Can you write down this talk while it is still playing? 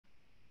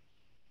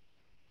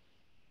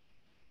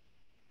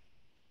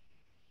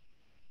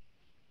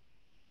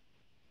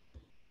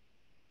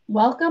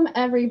Welcome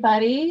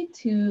everybody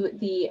to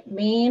the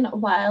Maine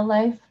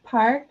Wildlife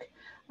Park,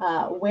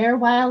 Where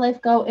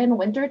Wildlife Go in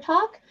Winter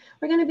talk.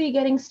 We're going to be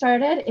getting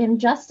started in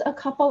just a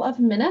couple of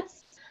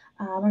minutes.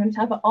 We're going to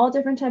talk about all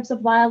different types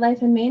of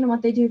wildlife in Maine and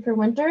what they do for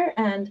winter.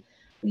 And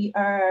we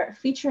are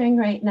featuring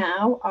right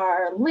now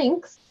our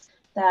lynx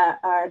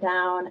that are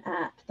down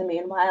at the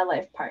Maine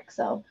Wildlife Park.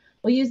 So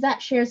we'll use that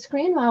share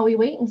screen while we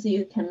wait and so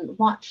you can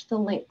watch the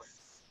lynx.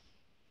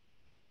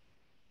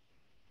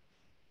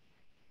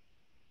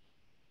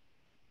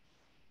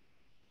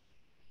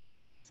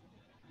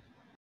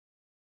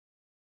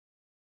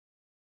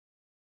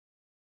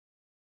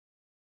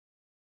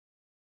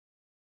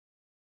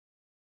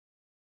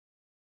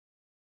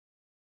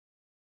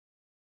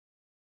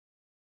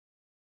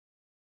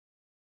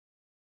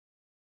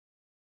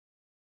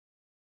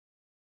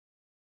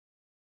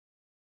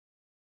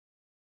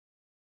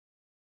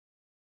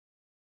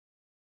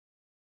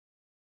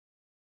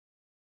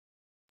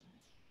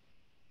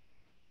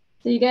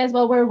 So you guys,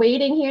 while we're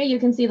waiting here, you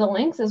can see the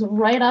lynx is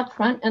right up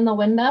front in the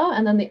window,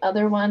 and then the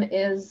other one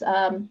is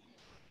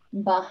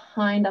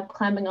behind up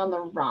climbing on the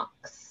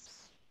rocks.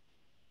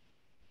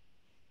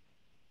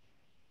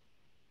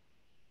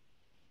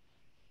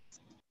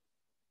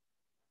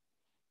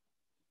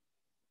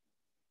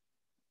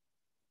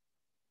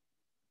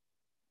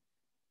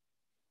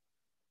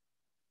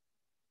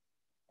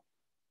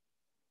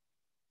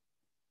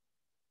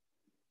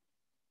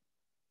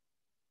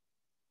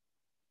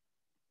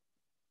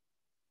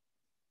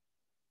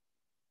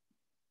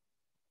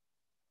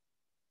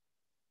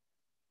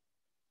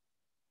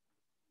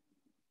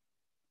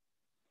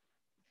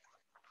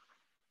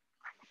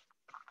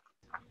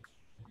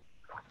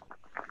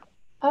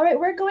 All right,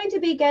 we're going to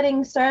be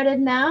getting started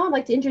now. I'd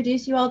like to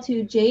introduce you all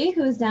to Jade,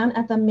 who is down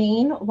at the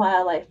Maine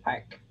Wildlife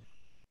Park.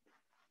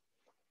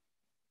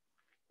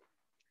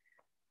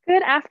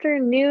 Good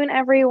afternoon,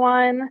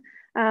 everyone.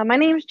 My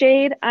name is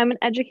Jade. I'm an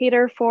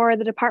educator for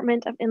the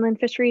Department of Inland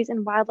Fisheries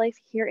and Wildlife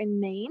here in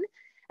Maine.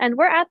 And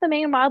we're at the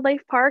Maine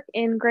Wildlife Park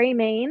in Gray,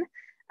 Maine.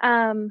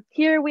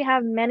 Here we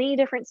have many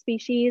different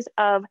species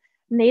of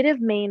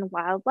native Maine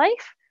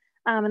wildlife.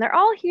 And they're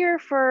all here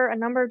for a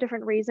number of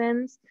different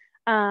reasons.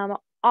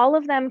 All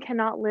of them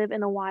cannot live in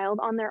the wild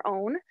on their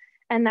own.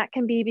 And that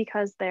can be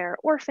because they're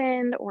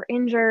orphaned or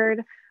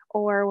injured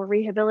or were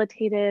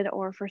rehabilitated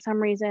or for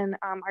some reason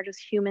are just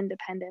human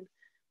dependent.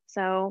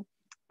 So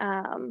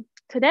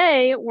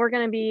today we're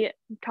going to be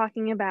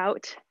talking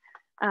about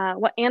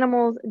what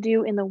animals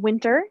do in the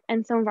winter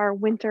and some of our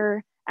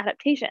winter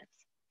adaptations.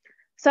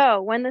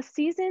 So when the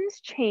seasons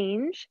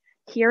change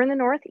here in the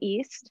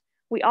Northeast,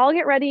 we all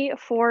get ready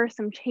for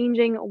some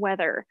changing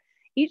weather.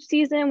 Each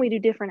season we do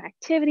different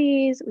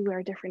activities, we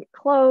wear different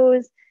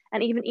clothes,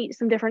 and even eat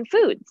some different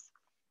foods.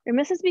 And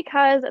this is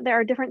because there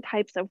are different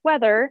types of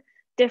weather,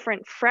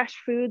 different fresh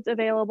foods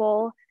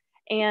available,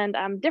 and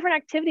different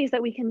activities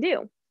that we can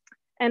do.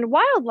 And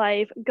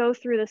wildlife go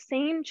through the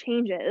same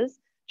changes,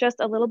 just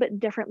a little bit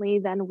differently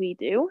than we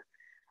do.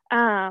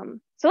 So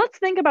let's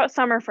think about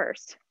summer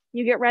first.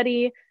 You get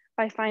ready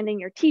by finding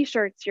your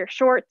t-shirts, your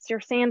shorts, your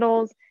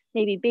sandals,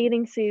 maybe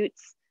bathing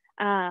suits.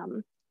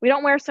 We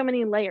don't wear so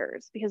many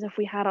layers because if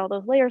we had all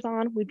those layers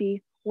on, we'd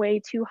be way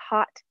too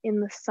hot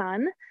in the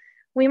sun.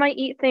 We might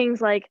eat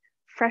things like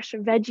fresh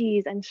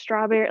veggies and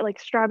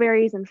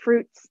strawberries and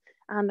fruits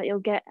that you'll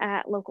get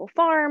at local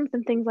farms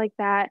and things like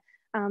that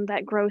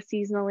that grow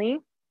seasonally.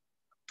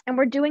 And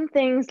we're doing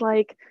things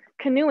like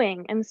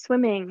canoeing and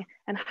swimming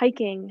and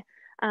hiking,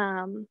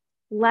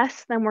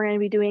 less than we're going to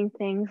be doing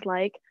things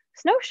like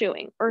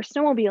snowshoeing or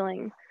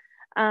snowmobiling.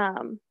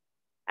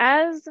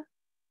 As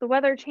the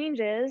weather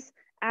changes,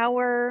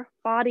 our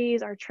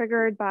bodies are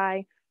triggered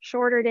by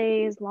shorter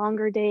days,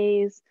 longer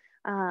days,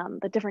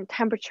 the different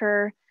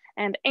temperature,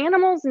 and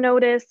animals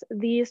notice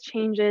these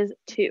changes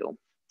too.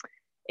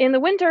 In the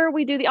winter,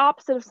 we do the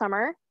opposite of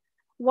summer.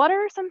 What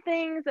are some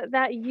things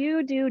that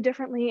you do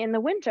differently in the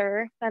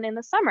winter than in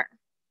the summer?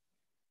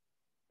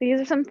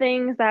 These are some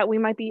things that we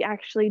might be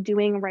actually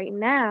doing right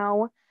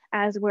now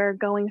as we're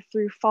going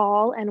through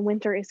fall and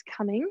winter is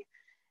coming.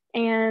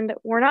 And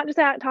we're not just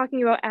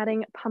talking about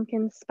adding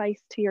pumpkin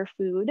spice to your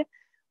food.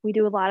 We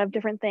do a lot of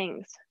different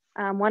things.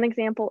 One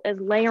example is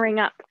layering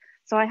up.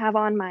 So I have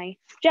on my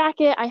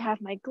jacket, I have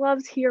my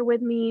gloves here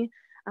with me.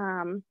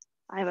 I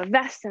have a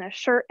vest and a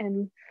shirt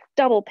and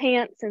double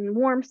pants and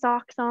warm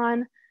socks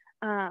on.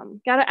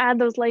 Got to add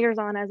those layers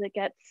on as it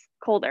gets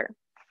colder.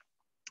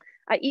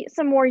 I eat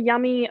some more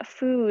yummy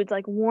foods,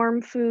 like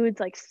warm foods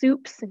like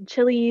soups and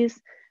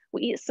chilies.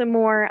 We eat some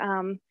more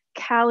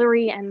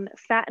calorie and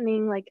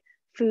fattening like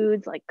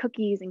foods like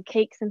cookies and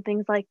cakes and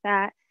things like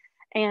that.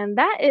 And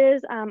that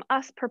is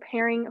us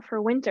preparing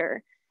for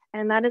winter.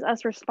 And that is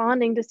us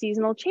responding to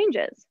seasonal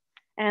changes.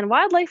 And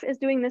wildlife is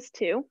doing this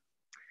too.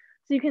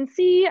 So you can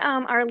see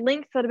our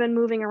lynx that have been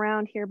moving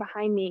around here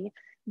behind me.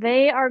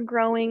 They are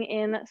growing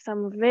in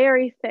some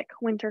very thick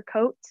winter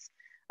coats.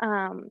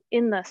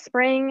 In the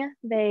spring,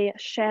 they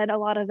shed a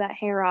lot of that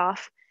hair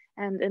off.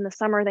 And in the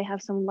summer, they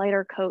have some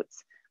lighter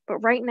coats. But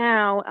right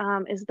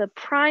now is the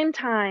prime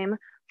time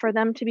for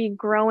them to be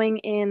growing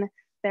in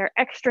their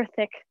extra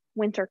thick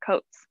winter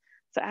coats.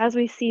 So as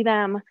we see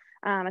them,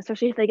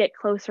 especially if they get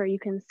closer, you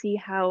can see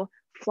how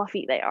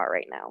fluffy they are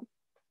right now.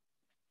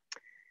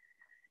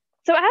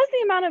 So as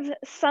the amount of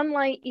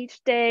sunlight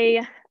each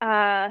day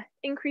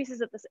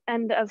increases at the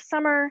end of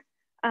summer,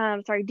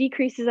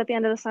 decreases at the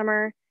end of the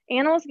summer,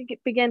 animals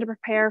begin to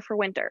prepare for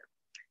winter.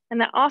 And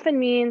that often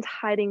means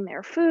hiding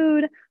their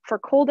food for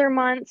colder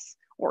months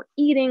or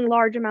eating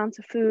large amounts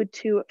of food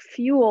to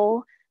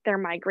fuel their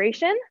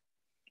migration,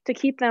 to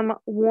keep them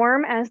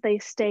warm as they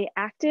stay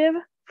active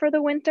for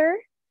the winter,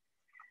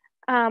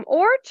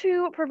 or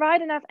to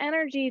provide enough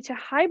energy to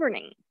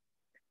hibernate.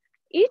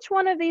 Each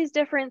one of these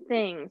different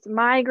things,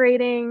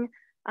 migrating,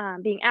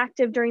 being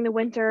active during the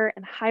winter,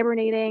 and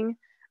hibernating,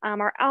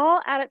 are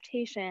all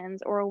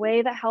adaptations or a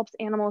way that helps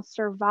animals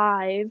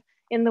survive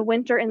in the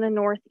winter in the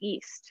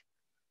Northeast.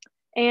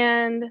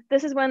 And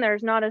this is when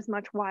there's not as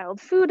much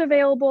wild food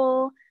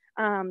available.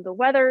 The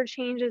weather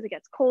changes, it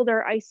gets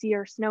colder,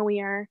 icier,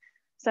 snowier.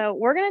 So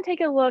we're going to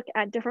take a look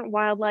at different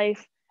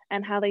wildlife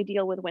and how they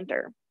deal with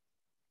winter.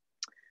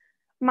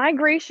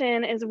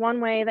 Migration is one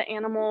way that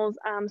animals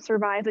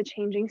survive the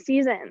changing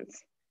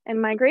seasons.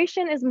 And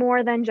migration is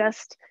more than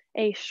just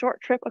a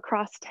short trip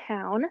across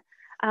town.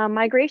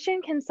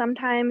 Migration can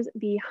sometimes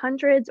be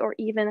hundreds or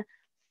even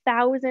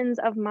thousands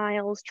of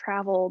miles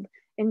traveled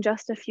in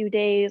just a few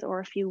days or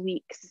a few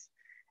weeks.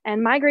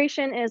 And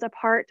migration is a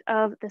part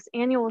of this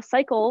annual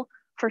cycle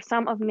for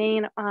some of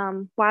Maine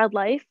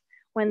wildlife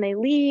when they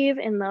leave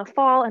in the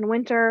fall and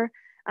winter,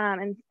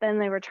 and then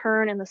they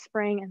return in the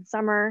spring and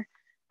summer.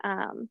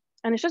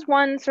 And it's just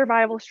one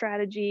survival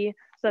strategy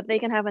so that they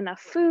can have enough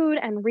food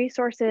and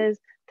resources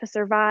to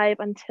survive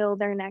until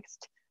their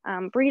next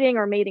breeding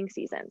or mating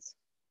seasons.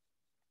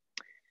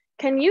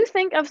 Can you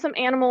think of some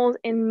animals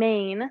in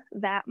Maine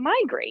that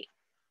migrate?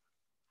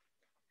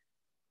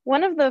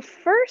 One of the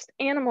first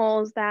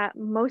animals that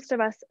most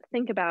of us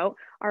think about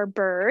are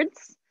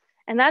birds,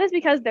 and that is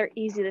because they're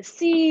easy to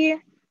see,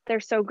 they're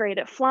so great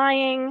at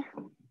flying.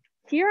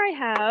 Here I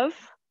have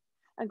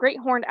a great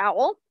horned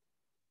owl,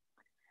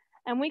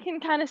 and we can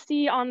kind of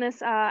see on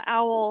this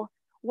owl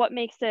what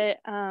makes it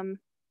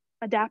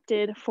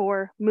adapted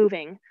for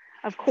moving.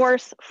 Of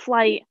course,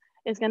 flight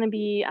is going to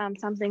be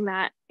something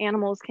that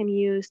animals can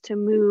use to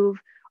move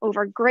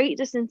over great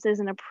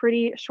distances in a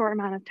pretty short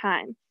amount of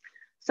time.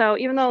 So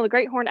even though the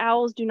great horned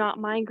owls do not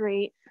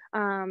migrate,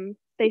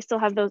 they still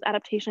have those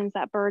adaptations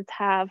that birds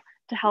have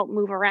to help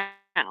move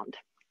around.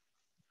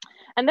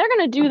 And they're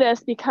going to do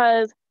this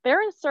because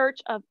they're in search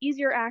of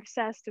easier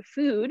access to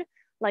food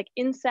like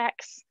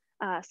insects,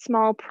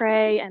 small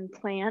prey, and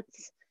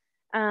plants.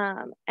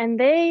 And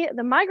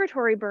the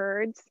migratory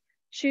birds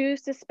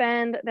choose to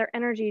spend their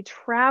energy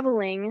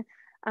traveling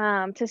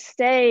to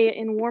stay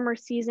in warmer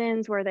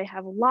seasons where they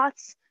have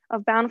lots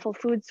of bountiful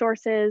food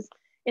sources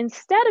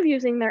instead of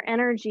using their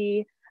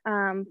energy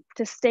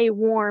to stay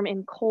warm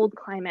in cold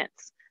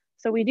climates.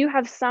 So we do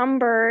have some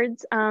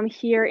birds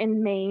here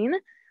in Maine,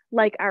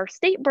 like our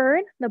state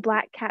bird, the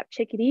black-capped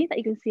chickadee that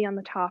you can see on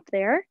the top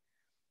there.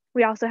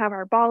 We also have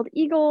our bald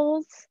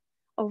eagles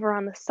over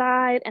on the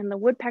side and the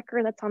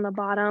woodpecker that's on the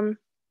bottom.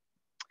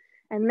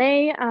 And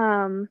they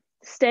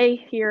stay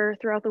here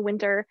throughout the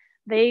winter.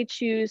 They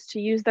choose to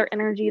use their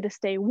energy to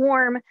stay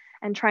warm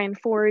and try and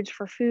forage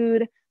for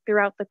food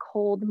throughout the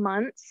cold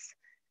months.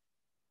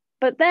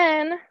 But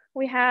then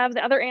we have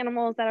the other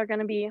animals that are going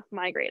to be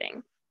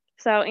migrating.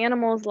 So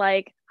animals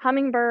like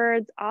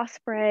hummingbirds,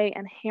 osprey,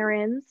 and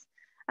herons.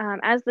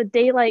 As the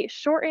daylight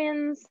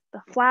shortens,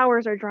 the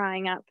flowers are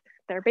drying up,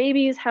 their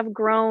babies have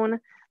grown.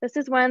 This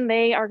is when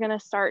they are going to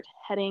start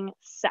heading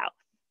south.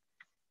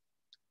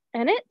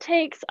 And it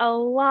takes a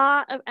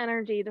lot of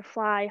energy to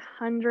fly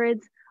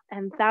hundreds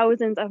and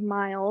thousands of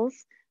miles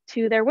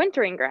to their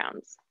wintering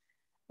grounds.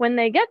 When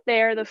they get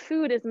there, the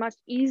food is much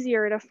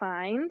easier to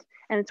find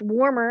and it's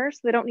warmer, so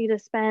they don't need to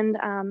spend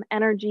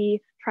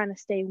energy trying to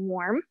stay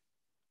warm.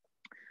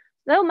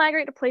 They'll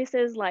migrate to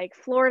places like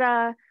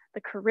Florida,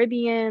 the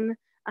Caribbean,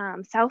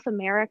 South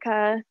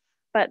America,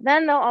 but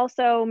then they'll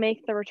also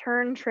make the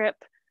return trip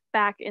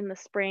back in the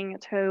spring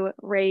to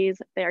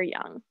raise their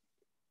young.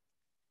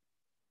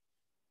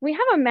 We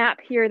have a map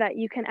here that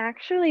you can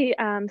actually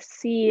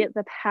see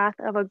the path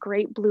of a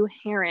great blue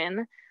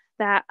heron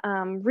that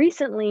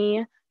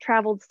recently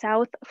traveled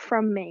south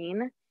from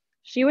Maine.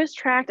 She was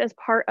tracked as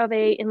part of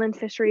a inland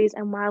fisheries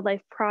and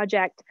wildlife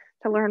project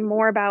to learn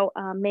more about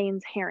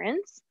Maine's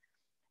herons.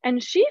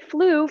 And she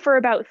flew for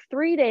about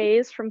 3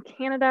 days from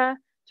Canada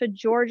to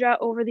Georgia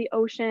over the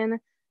ocean,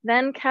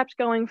 then kept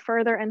going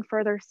further and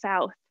further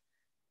south.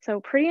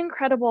 So pretty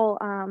incredible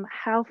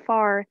how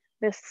far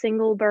this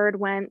single bird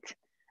went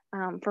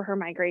for her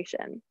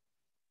migration.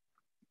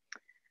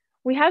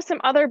 We have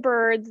some other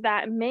birds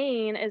that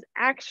Maine is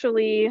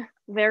actually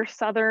their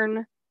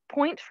southern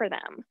point for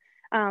them.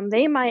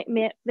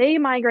 They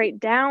migrate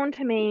down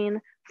to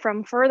Maine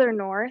from further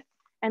north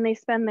and they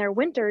spend their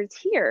winters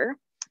here.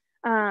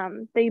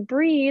 They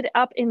breed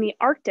up in the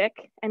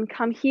Arctic and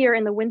come here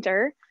in the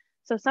winter.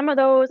 So some of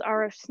those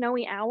are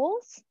snowy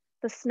owls.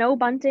 the snow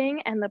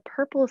bunting, and the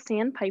purple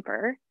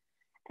sandpiper.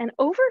 And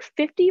over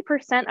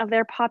 50% of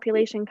their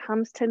population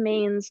comes to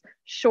Maine's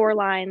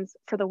shorelines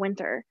for the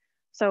winter.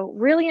 So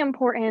really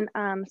important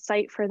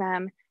site for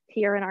them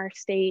here in our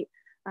state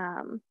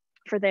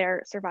for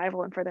their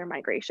survival and for their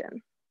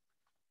migration.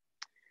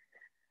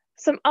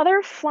 Some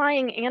other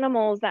flying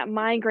animals that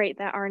migrate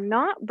that are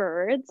not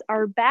birds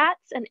are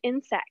bats and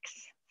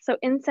insects. So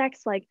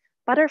insects like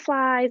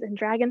butterflies and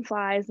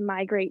dragonflies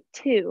migrate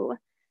too.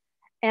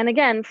 And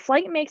again,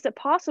 flight makes it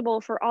possible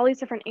for all these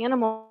different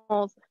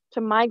animals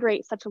to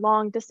migrate such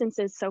long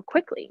distances so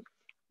quickly.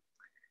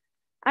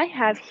 I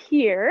have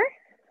here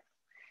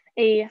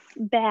a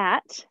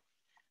bat.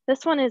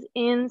 This one is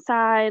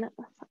inside,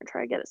 I'll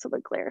try to get it so the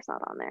glare is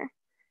not on there,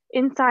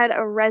 inside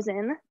a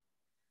resin.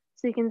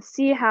 So you can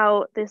see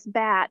how this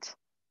bat,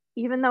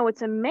 even though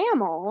it's a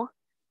mammal,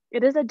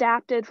 it is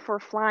adapted for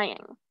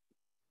flying.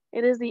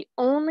 It is the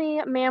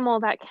only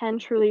mammal that can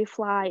truly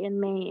fly in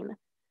Maine.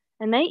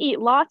 And they eat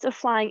lots of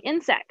flying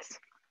insects.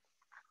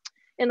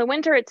 In the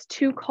winter, it's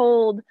too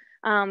cold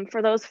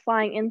for those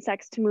flying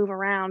insects to move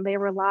around. They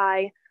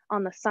rely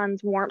on the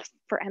sun's warmth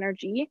for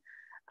energy.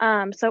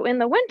 So in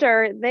the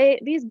winter,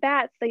 these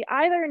bats, they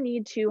either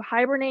need to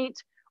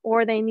hibernate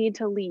or they need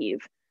to leave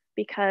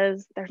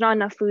because there's not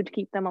enough food to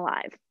keep them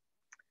alive.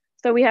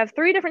 So we have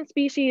 3 different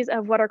species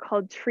of what are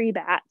called tree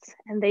bats,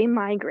 and they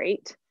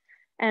migrate.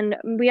 And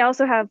we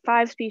also have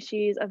 5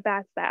 species of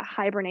bats that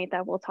hibernate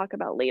that we'll talk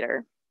about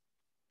later.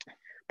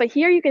 But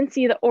here you can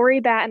see the Ori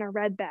bat and a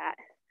red bat.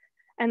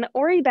 And the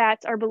Ori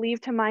bats are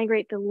believed to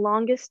migrate the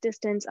longest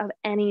distance of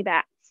any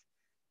bats.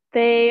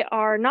 They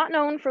are not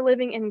known for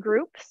living in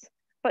groups,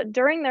 but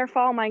during their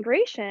fall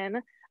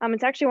migration,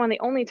 it's actually one of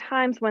the only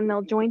times when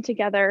they'll join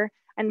together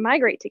and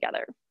migrate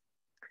together.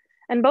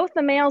 And both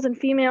the males and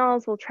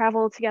females will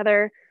travel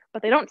together,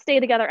 but they don't stay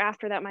together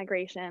after that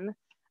migration.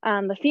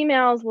 The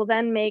females will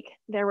then make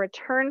their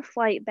return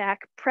flight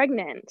back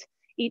pregnant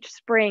each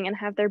spring and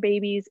have their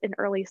babies in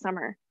early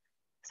summer.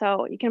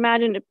 So you can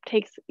imagine it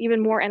takes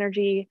even more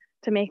energy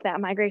to make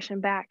that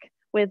migration back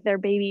with their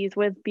babies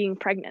with being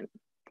pregnant.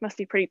 Must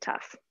be pretty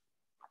tough.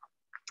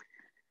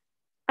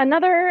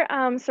 Another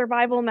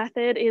survival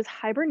method is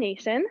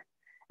hibernation.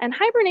 And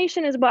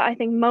hibernation is what I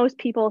think most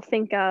people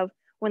think of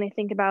when they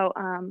think about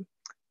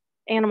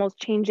animals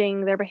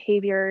changing their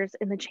behaviors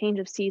in the change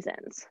of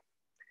seasons.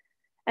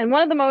 And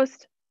one of the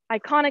most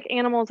iconic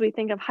animals we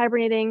think of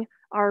hibernating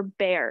are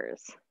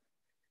bears.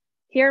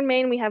 Here in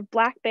Maine, we have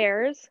black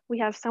bears. We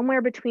have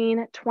somewhere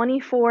between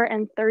 24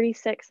 and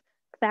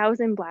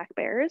 36,000 black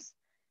bears.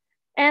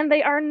 And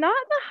they are not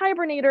the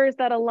hibernators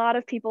that a lot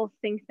of people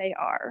think they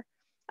are.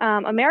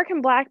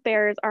 American black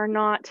bears are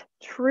not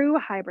true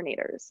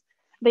hibernators.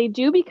 They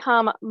do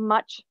become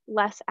much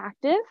less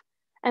active,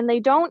 and they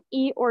don't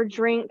eat or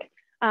drink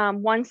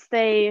once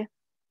they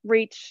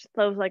reach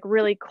those like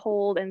really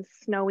cold and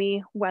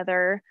snowy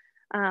weather.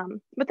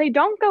 But they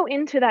don't go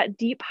into that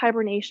deep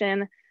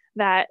hibernation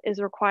that is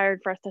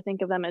required for us to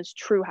think of them as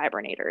true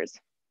hibernators.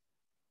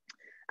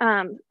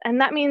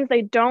 And that means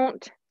they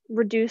don't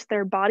reduce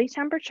their body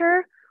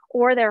temperature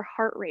or their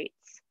heart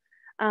rates.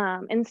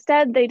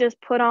 Instead, they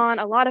just put on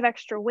a lot of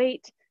extra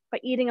weight by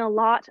eating a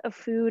lot of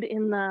food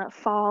in the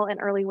fall and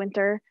early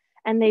winter,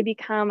 and they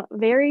become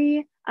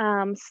very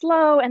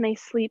slow and they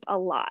sleep a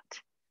lot.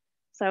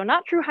 So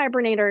not true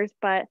hibernators,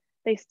 but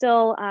they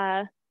still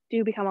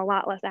do become a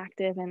lot less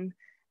active,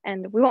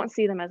 and we won't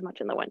see them as much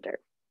in the winter.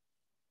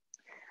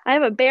 I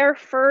have a bear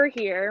fur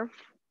here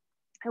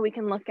that we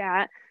can look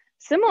at.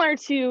 Similar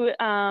to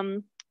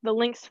the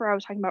lynx fur I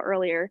was talking about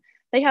earlier,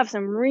 they have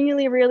some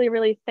really, really,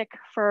 really thick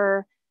fur,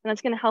 and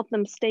that's going to help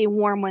them stay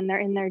warm when they're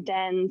in their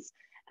dens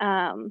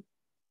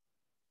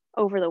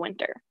over the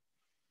winter.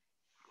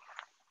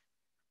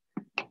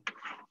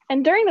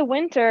 And during the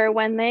winter,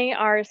 when they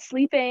are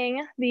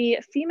sleeping, the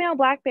female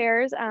black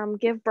bears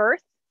give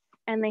birth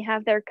and they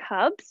have their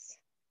cubs.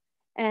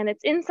 And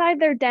it's inside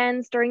their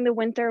dens during the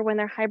winter when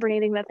they're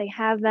hibernating that they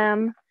have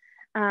them.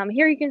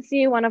 Here you can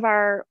see one of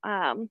our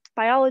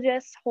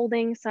biologists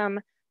holding some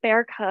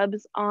bear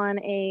cubs on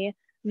a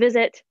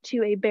visit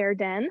to a bear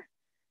den.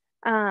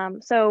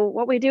 So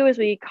what we do is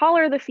we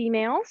collar the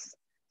females.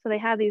 So they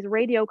have these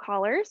radio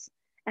collars,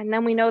 and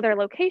then we know their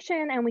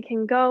location and we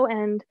can go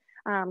and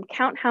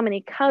count how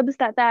many cubs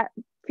that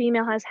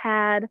female has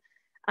had.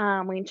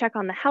 We can check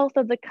on the health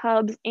of the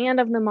cubs and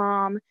of the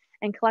mom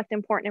and collect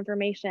important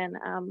information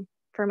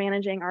for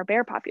managing our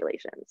bear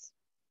populations.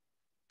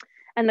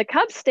 And the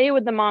cubs stay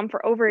with the mom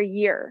for over a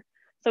year.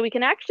 So we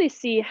can actually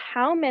see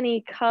how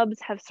many cubs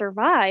have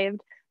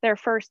survived their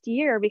first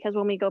year, because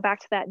when we go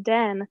back to that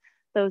den,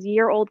 those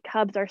year-old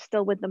cubs are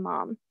still with the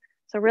mom.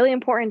 So really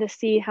important to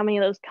see how many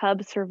of those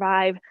cubs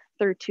survive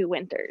through 2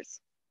 winters.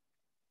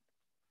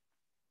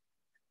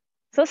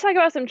 So let's talk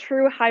about some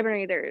true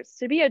hibernators.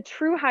 To be a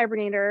true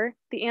hibernator,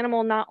 the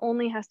animal not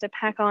only has to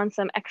pack on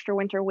some extra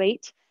winter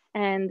weight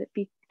and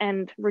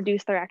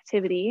reduce their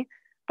activity,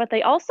 but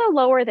they also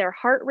lower their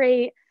heart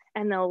rate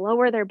and they'll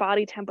lower their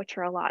body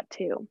temperature a lot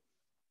too.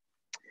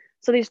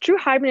 So these true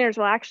hibernators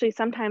will actually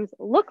sometimes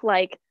look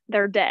like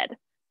they're dead,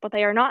 but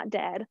they are not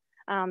dead.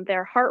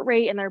 Their heart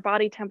rate and their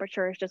body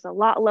temperature is just a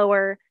lot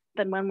lower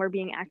than when we're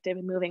being active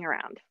and moving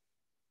around.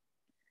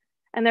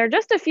 And there are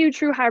just a few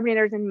true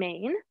hibernators in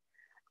Maine.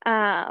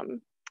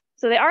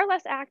 So they are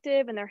less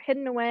active and they're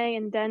hidden away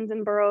in dens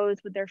and burrows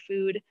with their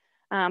food,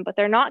 but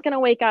they're not going to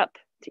wake up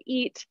to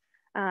eat.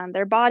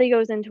 Their body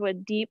goes into a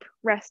deep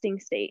resting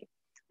state.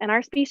 And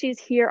our species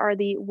here are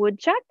the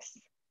woodchucks,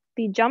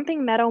 the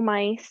jumping meadow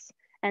mice,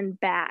 and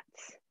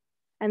bats.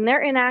 And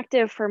they're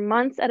inactive for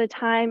months at a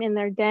time in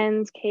their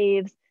dens,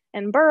 caves,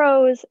 and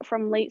burrows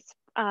from late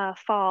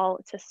fall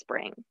to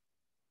spring.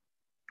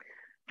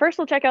 First,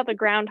 we'll check out the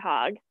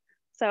groundhog.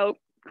 So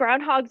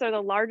groundhogs are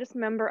the largest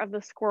member of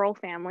the squirrel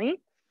family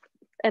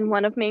and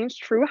one of Maine's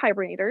true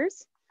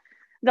hibernators.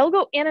 They'll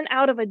go in and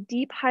out of a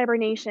deep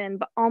hibernation,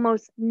 but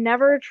almost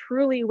never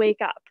truly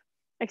wake up,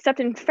 except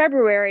in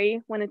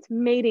February when it's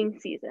mating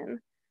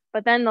season.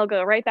 But then they'll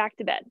go right back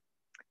to bed.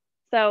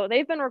 So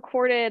they've been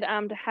recorded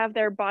to have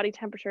their body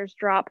temperatures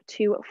drop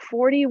to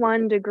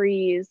 41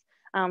 degrees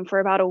for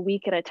about a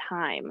week at a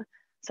time.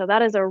 So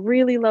that is a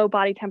really low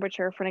body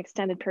temperature for an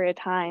extended period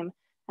of time.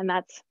 And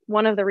that's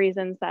one of the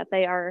reasons that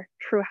they are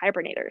true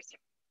hibernators.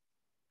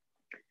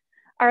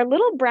 Our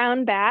little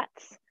brown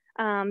bats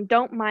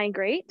don't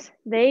migrate.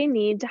 They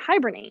need to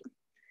hibernate.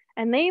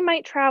 And they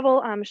might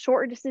travel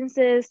short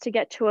distances to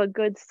get to a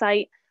good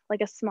site,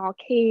 like a small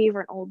cave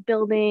or an old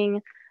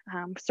building,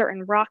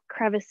 certain rock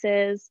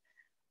crevices.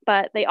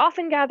 But they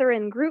often gather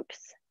in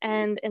groups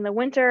and in the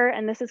winter,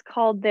 and this is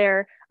called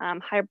their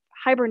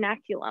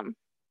hibernaculum.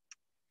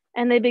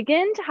 And they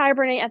begin to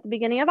hibernate at the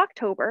beginning of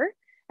October,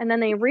 and then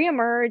they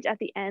reemerge at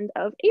the end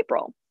of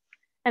April.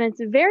 And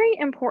it's very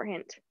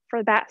important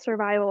for bat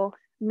survival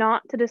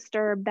not to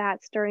disturb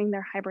bats during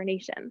their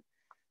hibernation.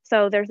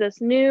 So there's this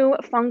new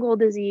fungal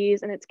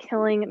disease and it's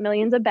killing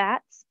millions of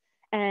bats,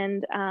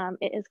 and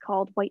it is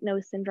called white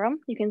nose syndrome.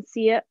 You can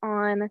see it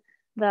on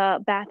the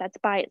bat that's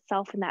by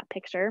itself in that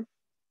picture.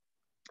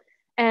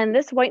 And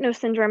this white nose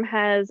syndrome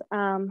has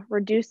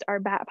reduced our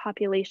bat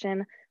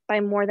population by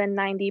more than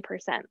 90%.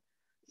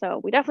 So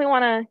we definitely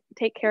want to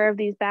take care of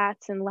these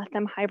bats and let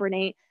them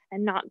hibernate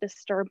and not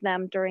disturb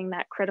them during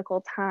that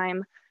critical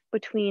time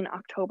between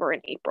October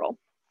and April.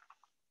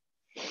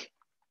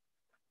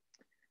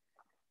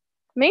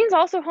 Maine's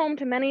also home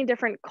to many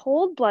different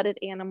cold-blooded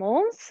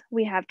animals.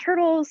 We have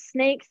turtles,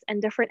 snakes,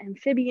 and different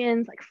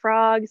amphibians like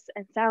frogs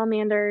and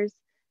salamanders.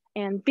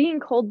 And being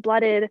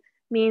cold-blooded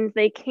means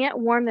they can't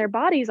warm their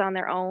bodies on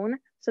their own,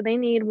 so they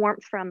need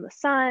warmth from the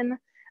sun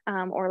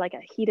or like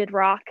a heated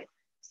rock.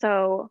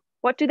 So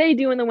what do they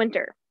do in the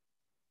winter?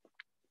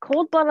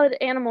 Cold-blooded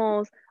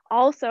animals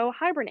also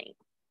hibernate.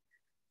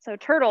 So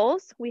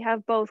turtles, we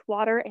have both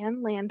water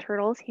and land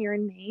turtles here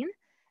in Maine,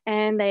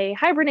 and they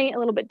hibernate a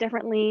little bit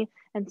differently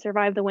and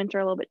survive the winter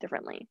a little bit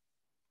differently.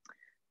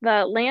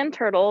 The land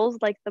turtles,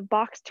 like the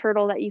box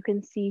turtle that you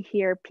can see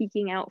here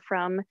peeking out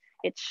from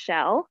its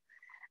shell,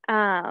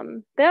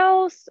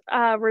 they'll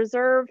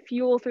reserve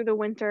fuel through the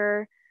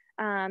winter.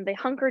 They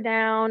hunker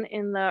down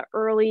in the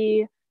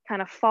early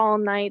kind of fall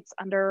nights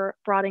under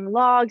rotting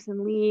logs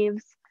and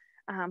leaves.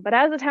 But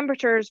as the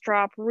temperatures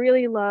drop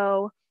really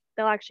low,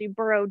 they'll actually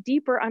burrow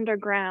deeper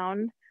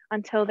underground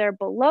until they're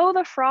below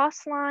the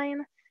frost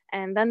line,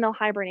 and then they'll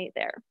hibernate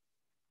there.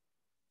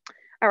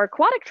 Our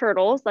aquatic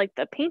turtles, like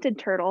the painted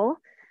turtle,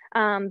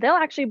 they'll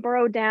actually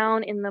burrow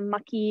down in the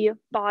mucky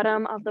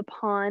bottom of the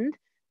pond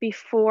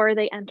before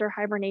they enter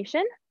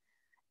hibernation.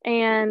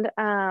 And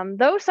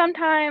though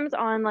sometimes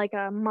on like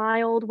a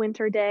mild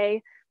winter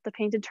day, the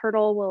painted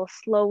turtle will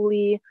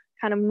slowly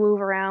kind of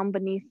move around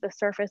beneath the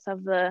surface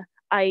of the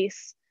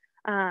ice.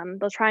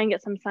 They'll try and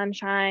get some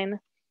sunshine.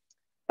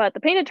 But the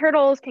painted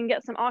turtles can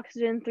get some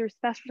oxygen through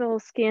special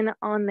skin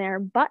on their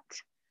butt.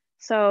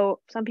 So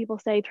some people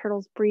say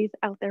turtles breathe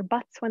out their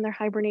butts when they're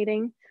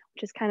hibernating,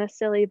 which is kind of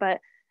silly, but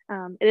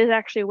it is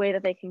actually a way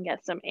that they can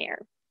get some air.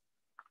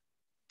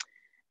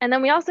 And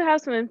then we also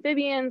have some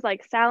amphibians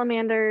like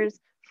salamanders,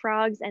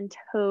 frogs, and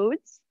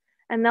toads.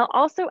 And they'll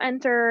also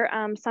enter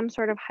some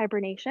sort of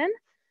hibernation.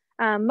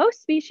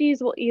 Most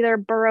species will either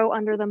burrow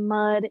under the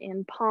mud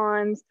in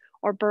ponds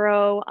or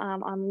burrow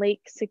on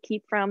lakes to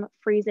keep from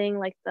freezing,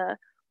 like the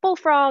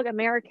bullfrog,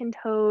 American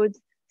toads,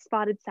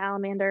 spotted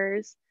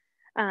salamanders.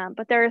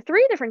 But there are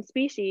three different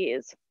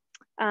species,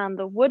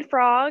 the wood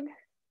frog,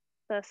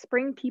 the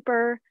spring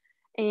peeper,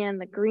 and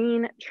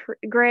the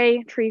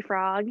gray tree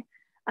frog.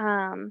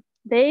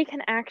 They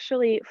can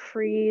actually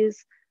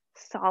freeze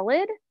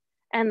solid,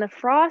 and the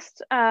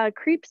frost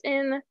creeps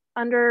in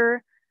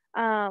under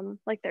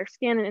like their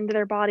skin and into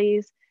their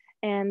bodies,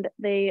 and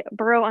they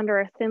burrow under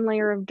a thin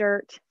layer of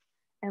dirt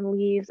and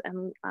leaves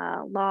and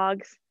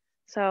logs.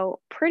 So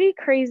pretty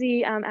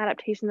crazy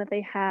adaptation that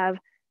they have,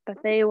 but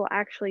they will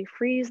actually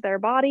freeze their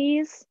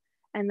bodies,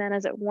 and then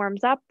as it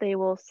warms up, they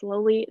will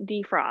slowly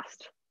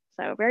defrost.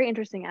 So very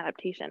interesting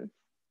adaptation.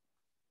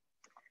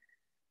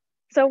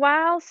 So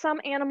while some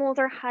animals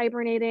are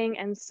hibernating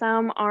and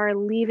some are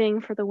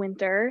leaving for the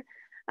winter,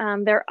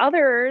 there are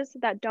others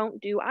that don't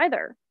do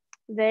either.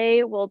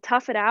 they will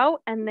tough it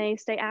out and they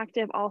stay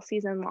active all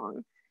season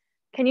long.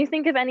 Can you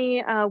think of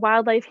any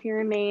wildlife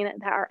here in Maine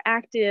that are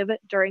active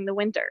during the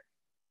winter?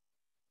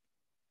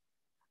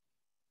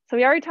 So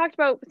we already talked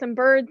about some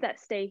birds that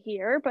stay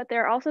here, but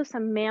there are also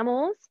some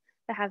mammals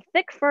that have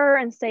thick fur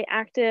and stay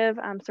active,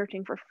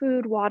 searching for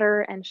food,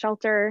 water, and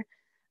shelter.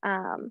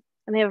 And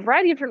they have a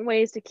variety of different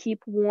ways to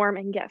keep warm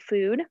and get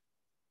food.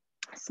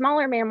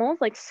 Smaller mammals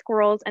like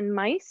squirrels and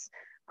mice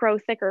grow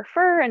thicker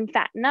fur and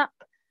fatten up,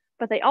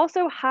 but they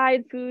also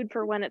hide food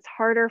for when it's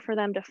harder for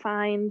them to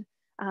find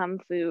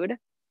food.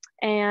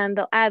 And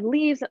they'll add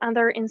leaves and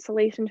other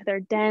insulation to their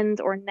dens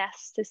or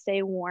nests to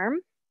stay warm.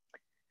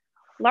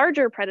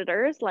 Larger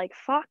predators like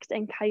fox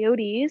and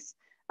coyotes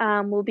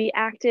will be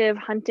active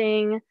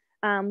hunting,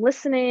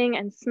 listening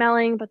and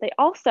smelling, but they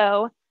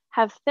also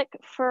have thick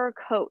fur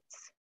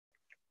coats.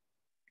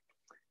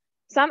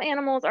 Some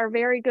animals are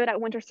very good at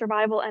winter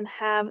survival and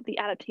have the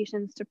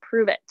adaptations to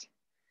prove it.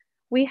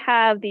 We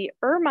have the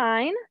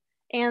ermine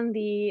and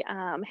the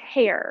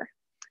hare,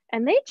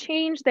 and they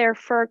change their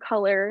fur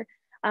color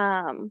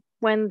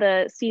when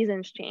the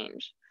seasons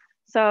change.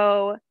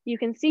 So you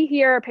can see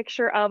here a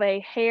picture of a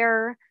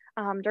hare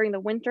during the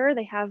winter.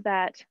 They have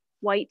that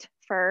white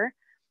fur,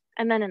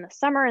 and then in the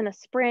summer and the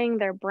spring,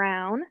 they're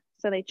brown.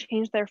 So they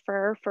change their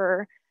fur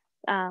for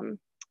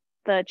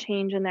the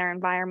change in their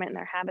environment and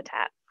their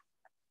habitat.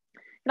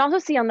 You can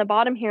also see on the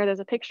bottom here, there's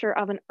a picture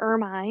of an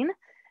ermine,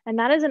 and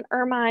that is an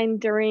ermine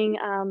during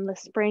the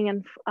spring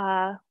and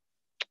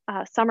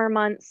summer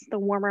months, the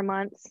warmer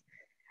months.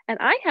 And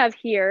I have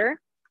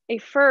here a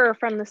fur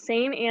from the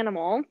same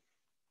animal,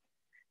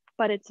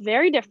 but it's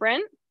very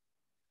different.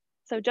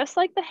 So just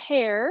like the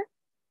hare,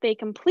 they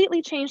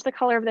completely change the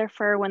color of their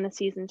fur when the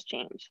seasons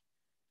change.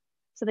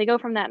 So they go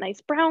from that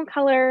nice brown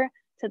color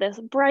to this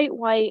bright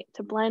white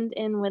to blend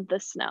in with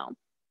the snow.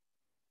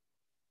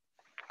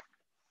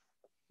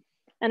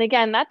 And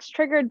again, that's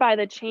triggered by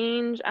the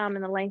change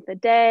in the length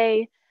of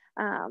day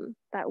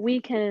that we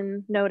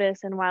can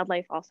notice and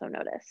wildlife also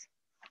notice.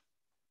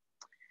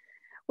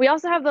 We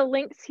also have the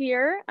lynx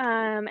here,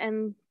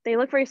 and they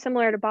look very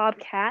similar to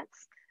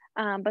bobcats,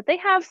 but they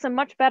have some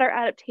much better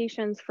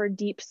adaptations for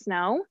deep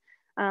snow.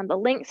 The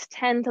lynx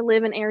tend to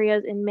live in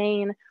areas in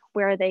Maine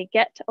where they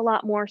get a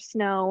lot more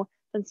snow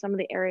than some of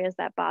the areas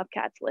that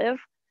bobcats live.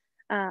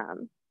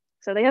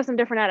 So they have some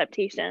different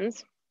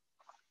adaptations.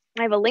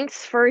 I have a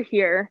lynx fur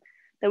here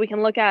that we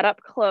can look at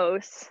up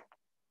close.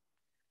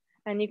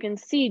 And you can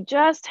see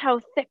just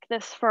how thick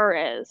this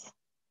fur is.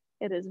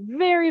 It is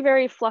very,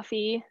 very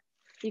fluffy.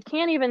 You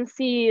can't even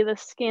see the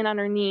skin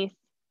underneath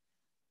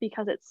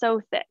because it's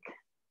so thick.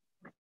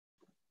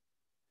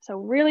 So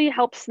really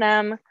helps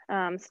them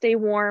stay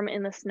warm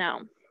in the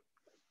snow.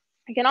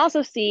 You can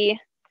also see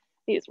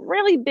these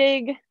really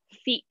big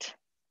feet.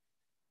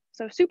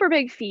 So super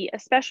big feet,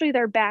 especially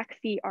their back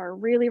feet are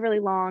really,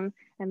 really long,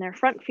 and their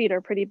front feet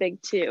are pretty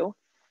big too.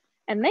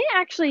 And they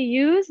actually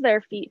use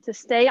their feet to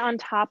stay on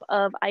top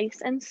of ice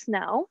and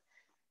snow,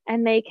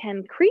 and they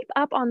can creep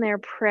up on their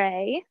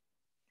prey.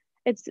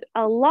 It's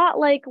a lot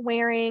like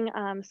wearing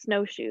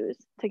snowshoes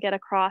to get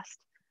across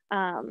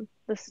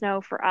the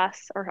snow for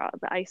us, or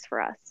the ice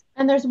for us.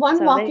 And there's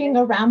one walking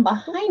around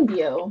behind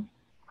you.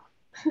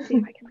 See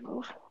if I can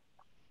move.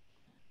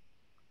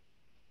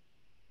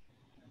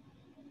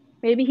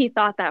 Maybe he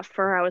thought that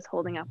fur I was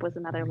holding up was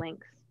another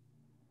lynx.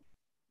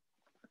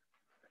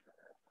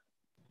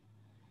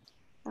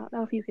 I don't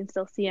know if you can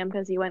still see him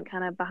because he went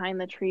kind of behind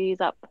the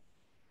trees up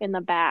in the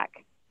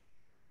back.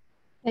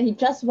 And he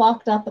just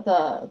walked up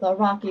the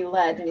rocky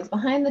ledge, and he's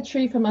behind the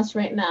tree from us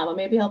right now, but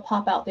maybe he'll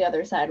pop out the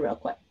other side real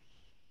quick.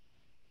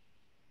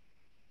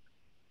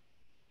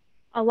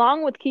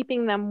 Along with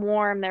keeping them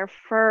warm, their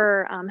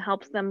fur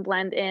helps them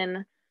blend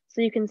in.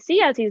 So you can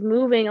see as he's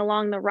moving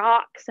along the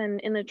rocks and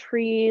in the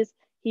trees,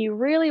 he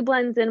really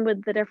blends in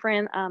with the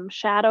different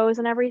shadows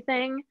and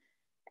everything.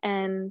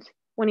 And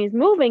when he's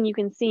moving, you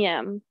can see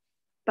him.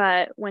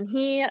 But when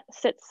he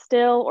sits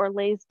still or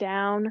lays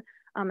down,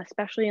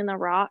 especially in the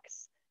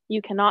rocks,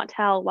 you cannot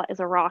tell what is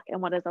a rock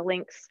and what is a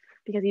lynx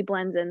because he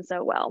blends in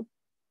so well.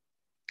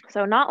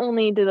 So not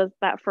only does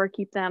that fur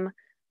keep them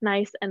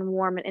nice and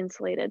warm and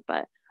insulated,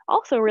 but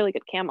also really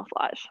good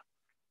camouflage.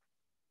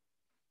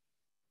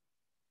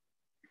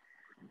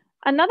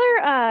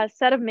 Another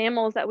set of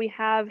mammals that we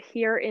have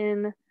here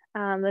in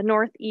the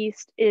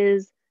Northeast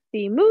is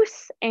the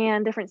moose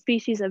and different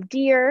species of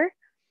deer.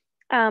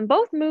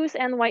 Both moose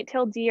and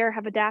white-tailed deer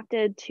have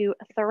adapted to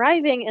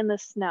thriving in the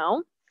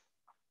snow.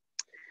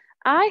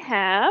 I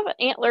have an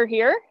antler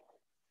here.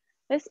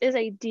 This is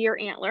a deer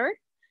antler.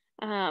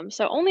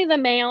 So only the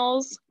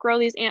males grow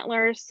these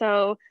antlers.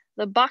 So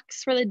the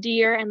bucks for the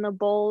deer and the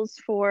bulls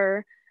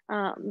for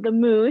the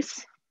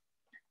moose.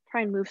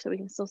 Try and move so we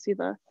can still see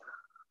the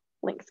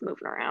lynx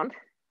moving around.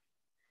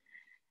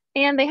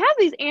 And they have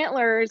these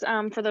antlers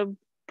for the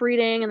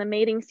breeding and the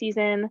mating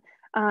season.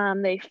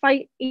 They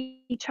fight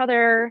each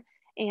other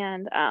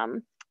and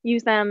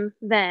use them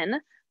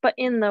then. But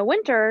in the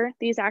winter,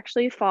 these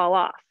actually fall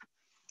off.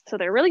 So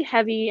they're really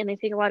heavy and they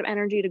take a lot of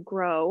energy to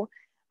grow.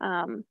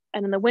 And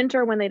in the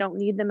winter, when they don't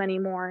need them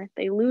anymore,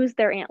 they lose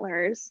their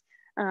antlers.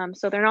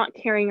 So they're not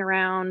carrying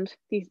around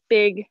these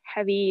big,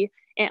 heavy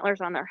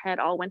antlers on their head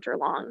all winter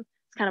long.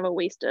 It's kind of a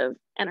waste of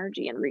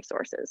energy and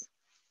resources.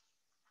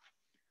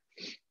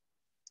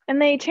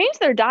 And they change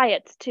their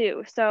diets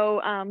too.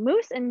 So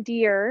moose and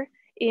deer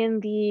in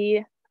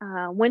the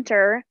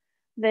winter,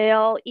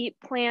 they'll eat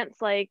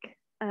plants like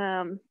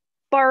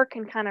bark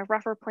and kind of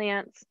rougher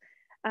plants.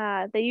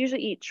 They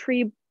usually eat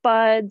tree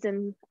buds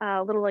and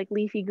little like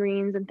leafy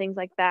greens and things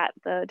like that,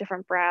 the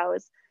different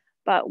browse.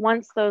 But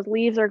once those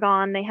leaves are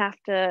gone, they have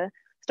to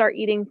start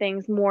eating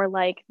things more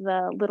like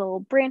the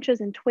little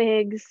branches and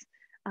twigs,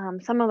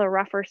 some of the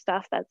rougher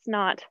stuff that's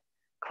not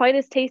quite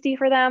as tasty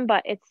for them,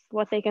 but it's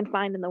what they can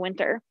find in the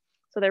winter.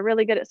 So they're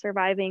really good at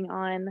surviving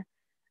on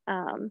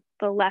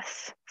the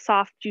less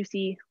soft,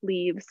 juicy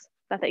leaves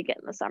that they get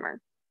in the summer.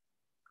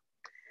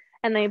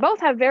 And they both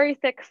have very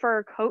thick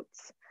fur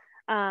coats.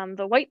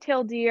 The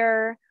white-tailed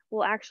deer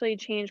will actually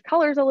change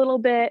colors a little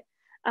bit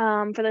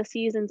for the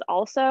seasons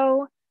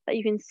also, that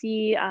you can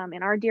see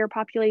in our deer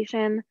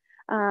population.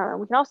 We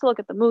can also look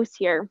at the moose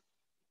here.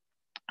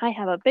 I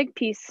have a big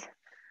piece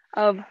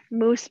of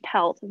moose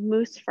pelt,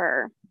 moose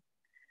fur.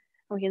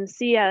 We can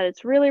see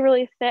it's really,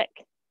 really thick.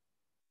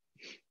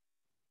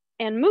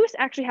 And moose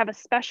actually have a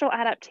special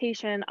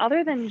adaptation.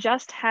 Other than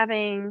just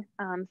having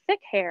thick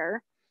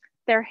hair,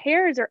 their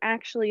hairs are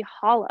actually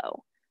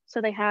hollow.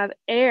 So they have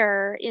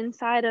air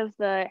inside of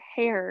the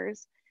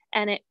hairs,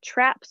 and it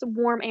traps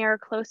warm air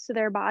close to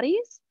their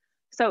bodies.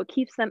 So it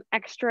keeps them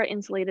extra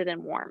insulated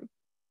and warm.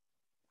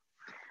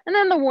 And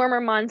then the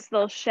warmer months,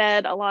 they'll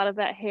shed a lot of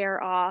that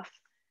hair off,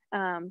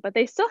 but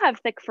they still have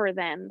thick fur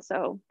then.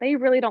 So they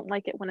really don't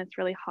like it when it's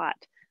really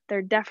hot.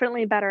 They're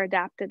definitely better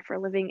adapted for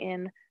living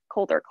in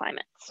colder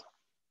climates.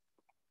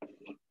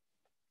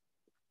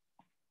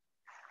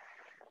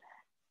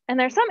 And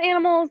there's some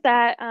animals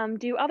that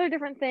do other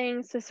different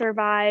things to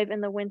survive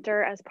in the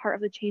winter as part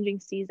of the changing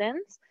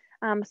seasons.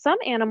 Some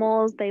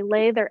animals, they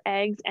lay their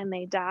eggs and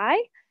they die,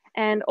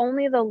 and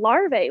only the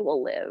larvae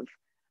will live.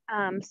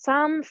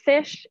 Some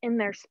fish in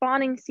their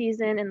spawning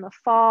season in the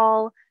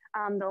fall,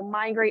 they'll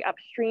migrate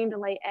upstream to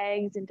lay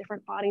eggs in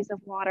different bodies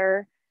of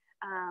water.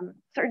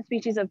 Certain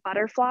species of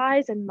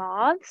butterflies and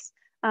moths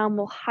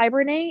will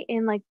hibernate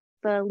in like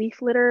the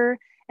leaf litter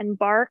and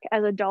bark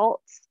as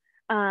adults.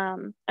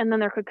 And then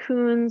their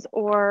cocoons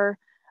or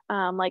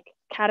like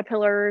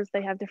caterpillars,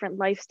 they have different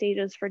life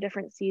stages for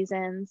different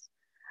seasons.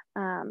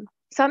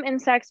 Some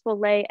insects will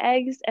lay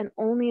eggs and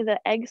only the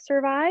eggs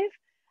survive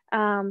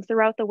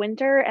throughout the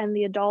winter, and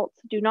the adults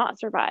do not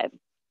survive.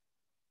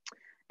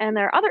 And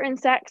there are other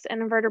insects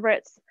and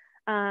invertebrates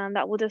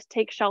that will just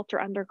take shelter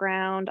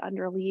underground,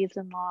 under leaves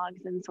and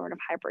logs, and sort of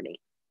hibernate.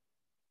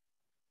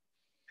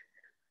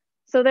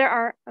 So there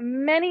are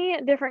many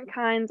different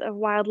kinds of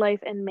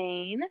wildlife in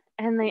Maine,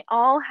 and they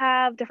all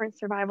have different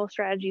survival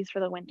strategies for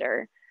the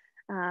winter.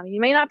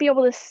 You may not be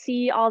able to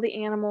see all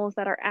the animals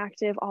that are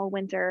active all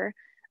winter,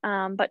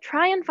 but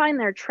try and find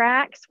their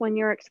tracks when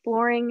you're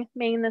exploring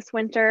Maine this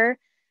winter.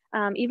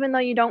 Even though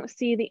you don't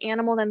see the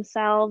animal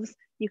themselves,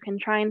 you can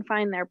try and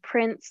find their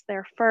prints,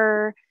 their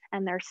fur,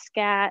 and their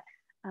scat.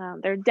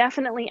 They're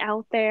definitely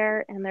out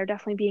there and they're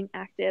definitely being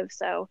active.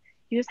 So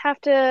you just have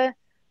to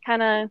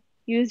kind of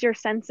use your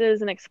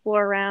senses and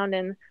explore around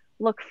and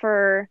look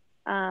for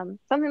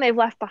something they've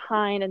left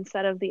behind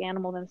instead of the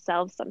animal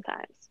themselves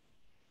sometimes.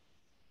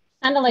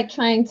 Kind of like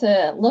trying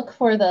to look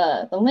for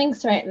the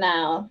lynx right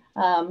now.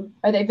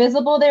 Are they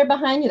visible there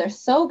behind you? They're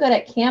so good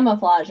at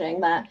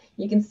camouflaging that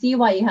you can see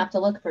why you have to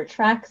look for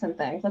tracks and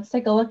things. Let's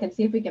take a look and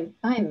see if we can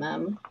find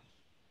them.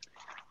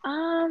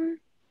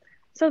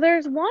 So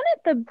there's one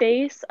at the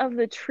base of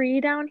the tree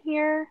down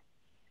here.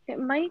 It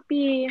might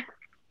be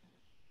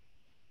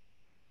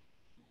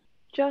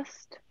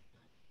just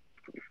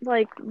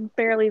like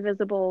barely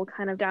visible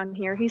kind of down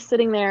here. He's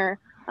sitting there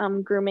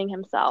grooming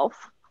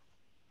himself.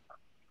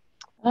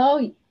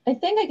 Oh, I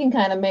think I can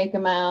kind of make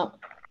them out.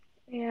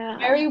 Yeah.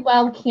 Very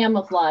well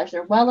camouflaged.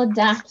 They're well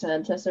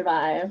adapted to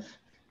survive.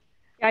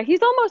 Yeah,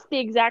 he's almost the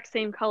exact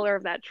same color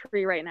of that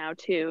tree right now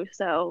too.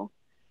 So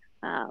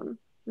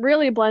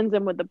really blends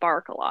in with the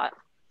bark a lot.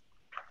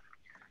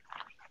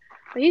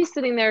 But he's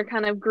sitting there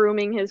kind of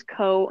grooming his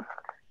coat.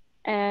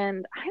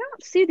 And I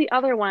don't see the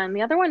other one.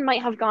 The other one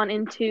might have gone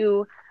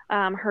into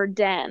her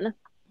den.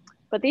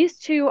 But these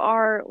two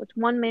are, with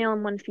one male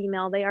and one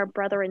female, they are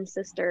brother and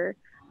sister.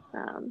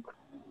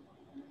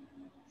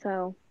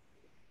 So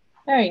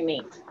very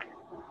neat.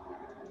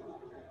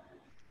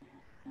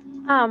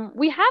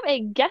 We have a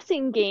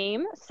guessing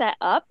game set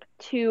up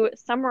to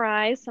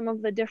summarize some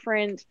of the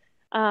different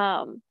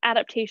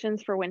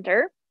adaptations for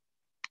winter.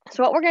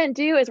 So what we're going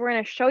to do is we're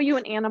going to show you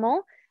an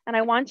animal, and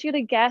I want you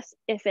to guess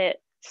if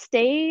it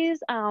stays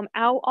out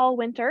all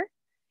winter,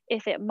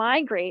 if it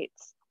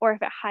migrates, or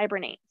if it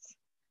hibernates.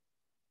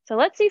 So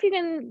let's see if you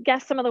can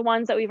guess some of the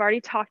ones that we've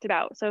already talked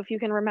about. So if you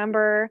can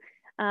remember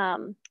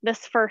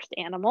this first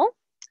animal,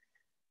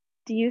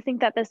 do you think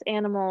that this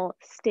animal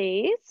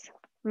stays,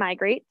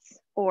 migrates,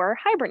 or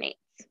hibernates?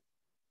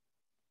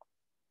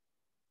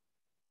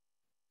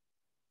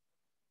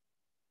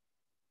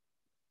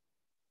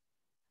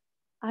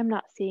 I'm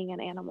not seeing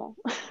an animal.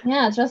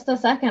 Yeah, just a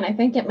second. I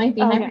think it might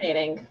be Okay.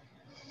 hibernating.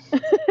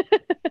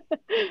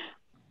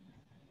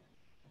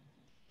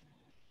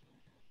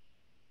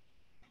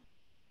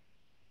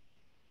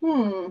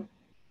 Hmm.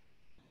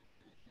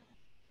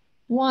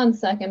 1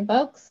 second,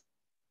 folks.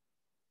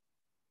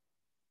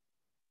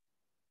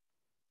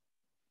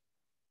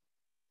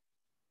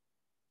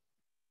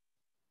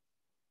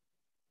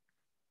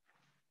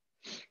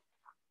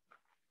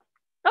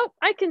 Oh,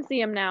 I can see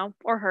him now,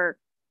 or her.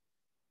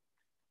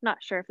 Not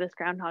sure if this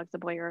groundhog's a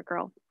boy or a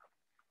girl.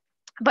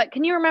 But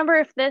can you remember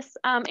if this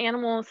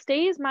animal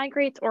stays,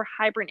 migrates, or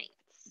hibernates?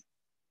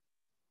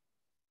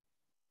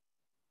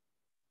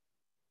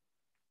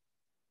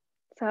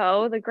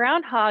 So the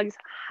groundhogs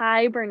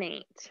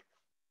hibernate.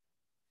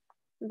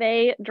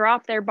 They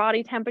drop their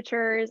body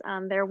temperatures.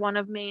 They're one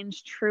of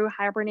Maine's true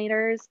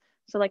hibernators.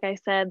 So like I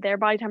said, their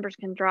body temperatures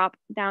can drop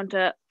down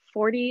to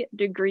 40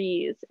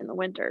 degrees in the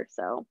winter.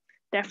 So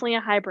definitely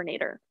a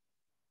hibernator.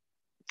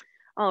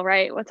 All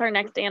right, what's our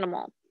next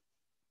animal?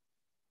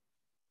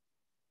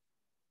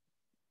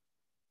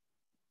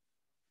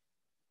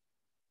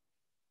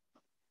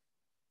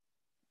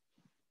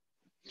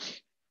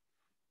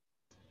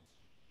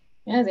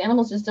 Yeah, the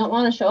animals just don't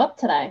want to show up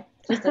today.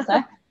 Just a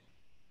sec.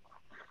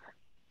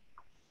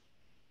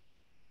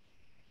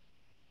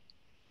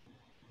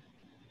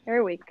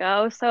 There we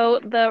go.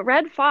 So the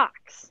red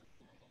fox.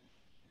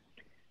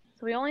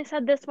 So we only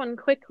said this one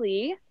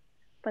quickly,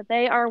 but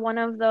they are one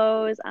of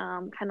those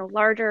kind of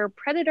larger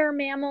predator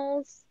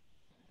mammals.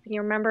 Can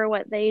you remember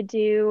what they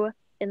do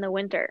in the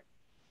winter?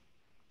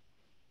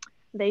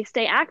 They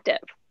stay active.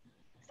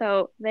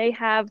 So they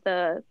have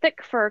the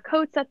thick fur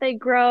coats that they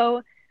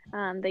grow.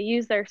 They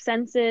use their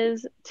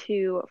senses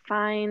to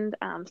find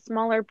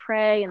smaller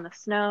prey in the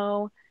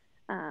snow.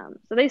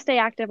 So they stay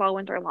active all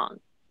winter long.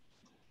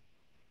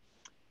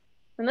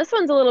 And this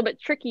one's a little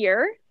bit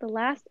trickier. The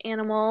last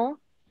animal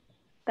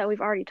that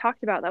we've already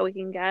talked about that we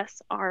can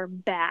guess are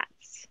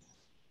bats.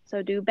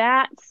 So do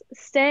bats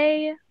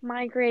stay,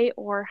 migrate,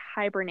 or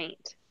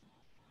hibernate?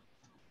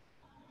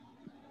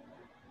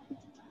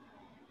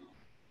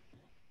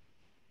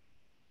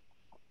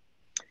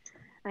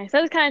 I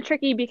said it's kind of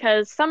tricky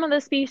because some of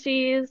the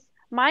species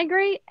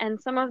migrate and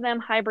some of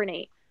them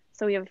hibernate.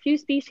 So we have a few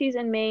species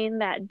in Maine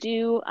that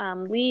do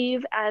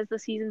leave as the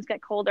seasons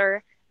get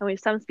colder, and we have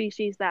some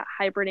species that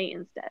hibernate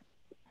instead.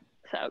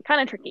 So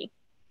kind of tricky.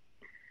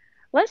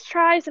 Let's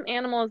try some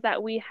animals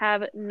that we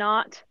have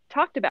not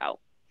talked about.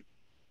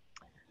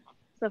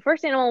 So the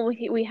first animal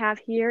we have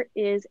here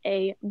is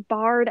a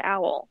barred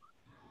owl.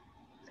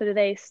 So do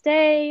they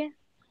stay,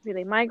 do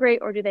they migrate,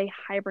 or do they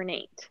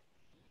hibernate?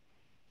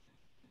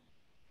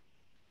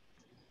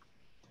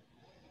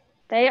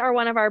 They are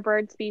one of our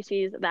bird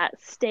species that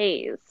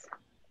stays.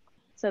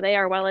 So they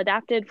are well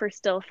adapted for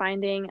still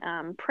finding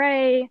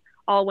prey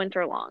all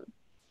winter long.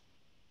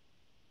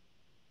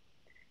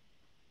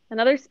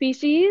 Another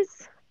species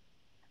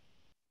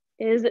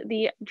is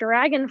the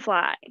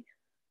dragonfly.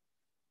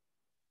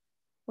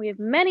 We have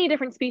many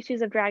different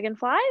species of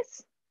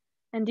dragonflies.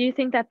 And do you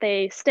think that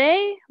they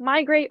stay,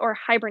 migrate, or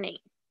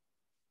hibernate?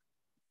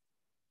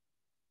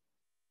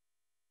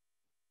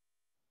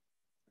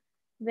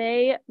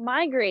 They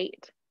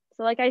migrate.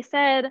 So like I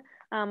said,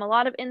 a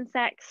lot of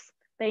insects,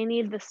 they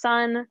need the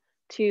sun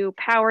to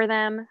power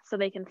them so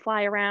they can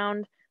fly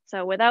around.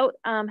 So without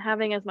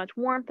having as much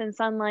warmth and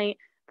sunlight,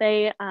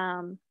 they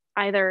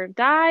either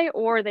die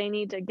or they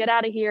need to get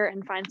out of here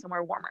and find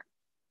somewhere warmer.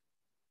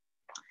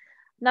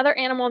 Another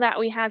animal that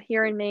we have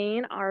here in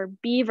Maine are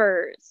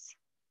beavers.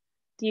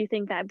 Do you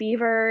think that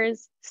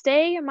beavers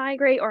stay,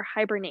 migrate, or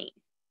hibernate?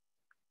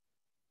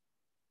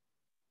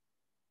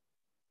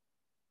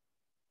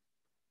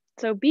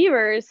 So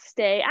beavers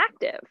stay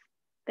active.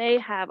 They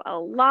have a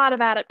lot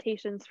of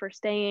adaptations for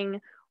staying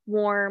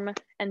warm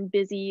and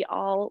busy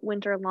all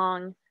winter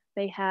long.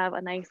 They have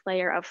a nice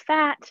layer of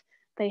fat.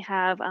 They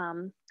have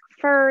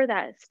fur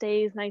that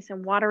stays nice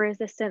and water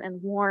resistant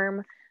and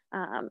warm.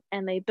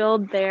 And they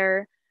build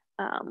their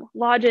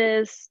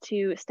lodges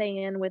to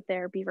stay in with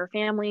their beaver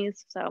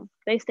families. So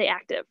they stay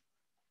active.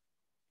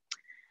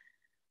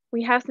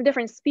 We have some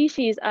different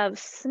species of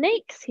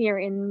snakes here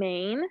in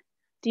Maine.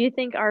 Do you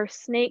think our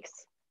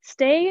snakes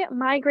stay,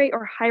 migrate,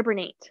 or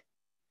hibernate?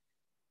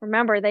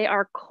 Remember, they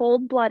are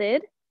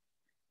cold-blooded,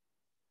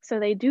 so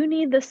they do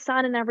need the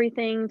sun and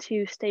everything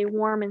to stay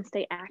warm and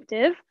stay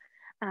active.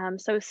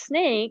 So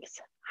snakes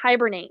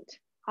hibernate.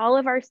 All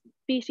of our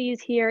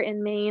species here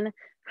in Maine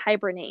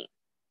hibernate.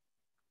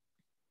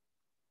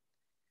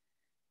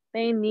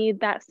 They need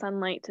that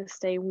sunlight to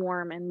stay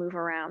warm and move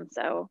around.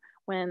 So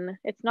when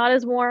it's not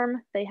as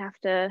warm, they have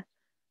to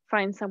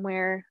find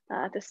somewhere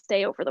to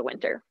stay over the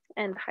winter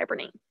and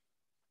hibernate.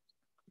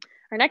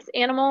 Our next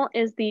animal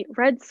is the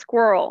red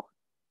squirrel.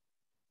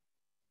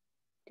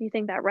 Do you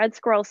think that red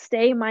squirrels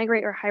stay,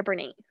 migrate, or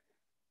hibernate?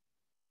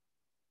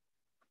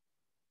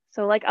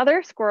 So like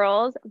other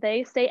squirrels,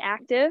 they stay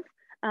active.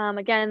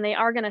 Again, they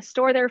are going to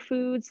store their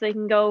food so they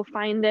can go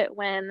find it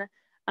when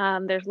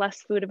there's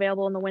less food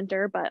available in the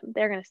winter, but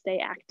they're going to stay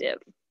active.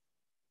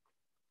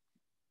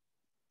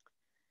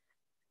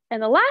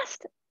 And the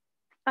last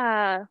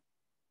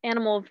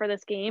animal for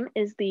this game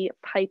is the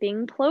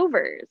piping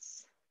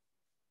plovers.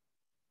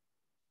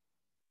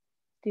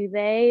 Do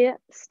they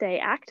stay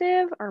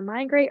active or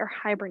migrate or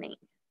hibernate?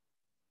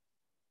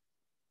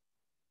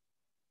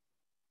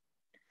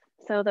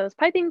 So those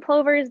piping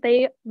plovers,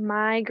 they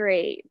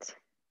migrate.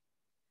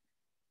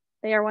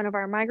 They are one of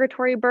our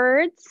migratory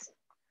birds.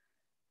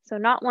 So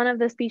not one of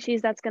the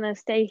species that's going to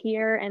stay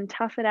here and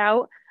tough it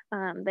out.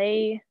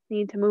 They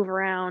need to move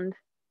around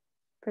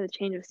for the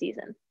change of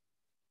season.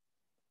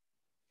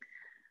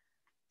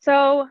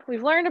 So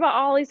we've learned about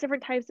all these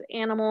different types of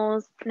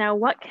animals. Now,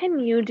 what can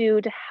you do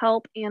to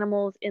help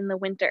animals in the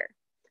winter?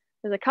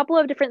 There's a couple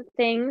of different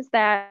things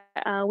that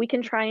we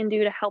can try and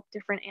do to help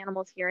different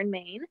animals here in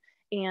Maine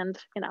and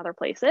in other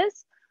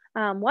places.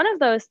 One of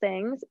those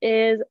things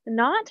is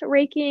not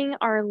raking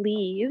our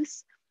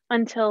leaves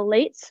until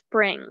late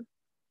spring.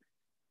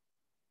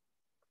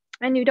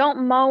 And you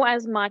don't mow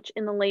as much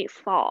in the late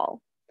fall.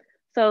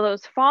 So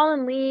those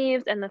fallen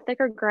leaves and the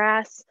thicker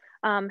grass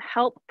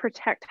help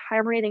protect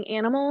hibernating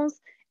animals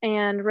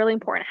and really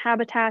important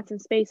habitats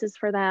and spaces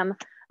for them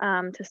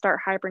to start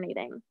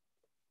hibernating.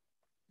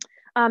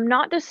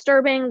 Not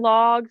disturbing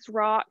logs,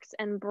 rocks,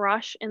 and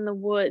brush in the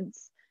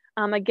woods.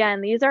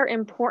 Again, these are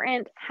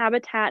important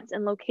habitats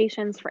and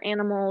locations for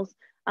animals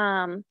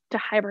to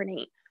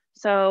hibernate.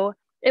 So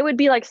it would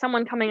be like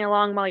someone coming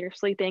along while you're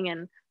sleeping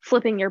and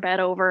flipping your bed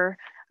over.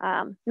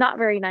 Not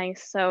very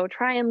nice. So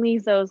try and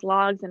leave those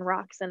logs and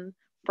rocks and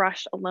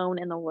brush alone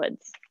in the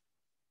woods.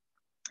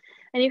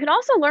 And you can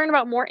also learn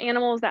about more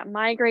animals that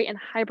migrate and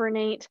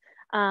hibernate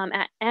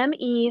at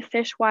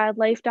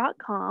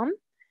mefishwildlife.com.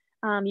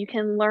 You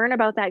can learn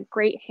about that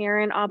Great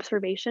Heron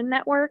Observation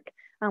Network,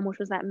 which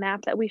was that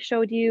map that we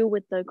showed you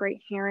with the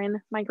Great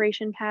Heron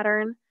migration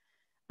pattern.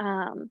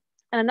 And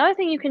another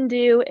thing you can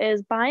do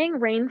is buying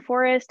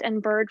rainforest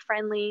and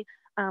bird-friendly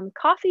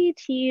coffee,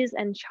 teas,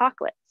 and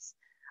chocolates.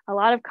 A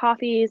lot of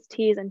coffees,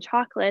 teas, and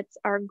chocolates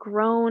are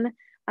grown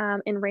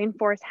in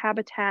rainforest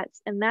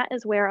habitats, and that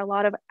is where a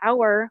lot of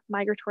our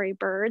migratory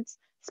birds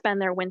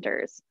spend their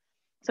winters.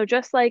 So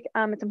just like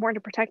it's important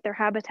to protect their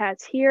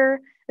habitats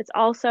here, it's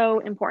also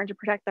important to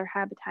protect their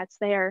habitats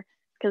there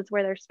because it's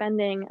where they're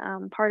spending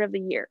part of the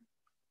year.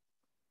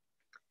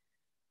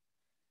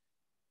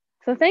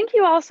 So thank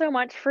you all so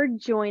much for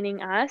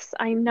joining us.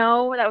 I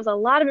know that was a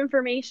lot of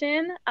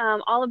information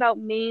all about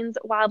Maine's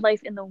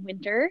wildlife in the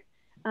winter.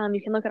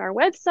 You can look at our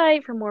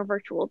website for more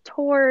virtual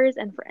tours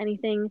and for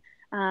anything,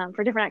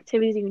 for different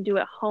activities you can do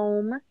at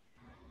home.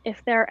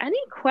 If there are any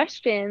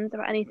questions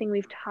about anything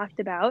we've talked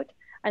about,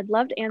 I'd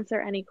love to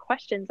answer any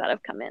questions that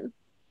have come in.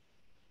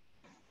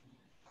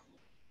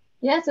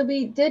 Yeah, so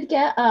we did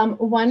get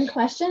one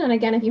question. And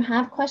again, if you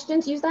have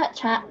questions, use that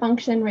chat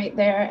function right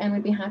there and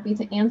we'd be happy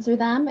to answer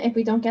them. If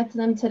we don't get to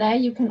them today,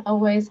 you can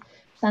always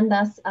send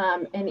us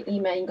an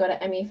email. You can go to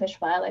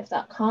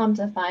mefishwildlife.com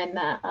to find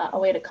that a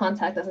way to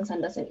contact us and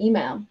send us an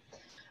email.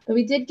 But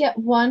we did get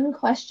one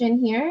question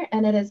here,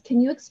 and it is, can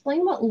you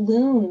explain what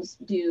loons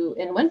do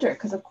in winter?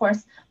 Because of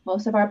course,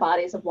 most of our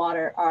bodies of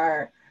water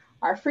are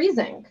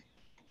freezing.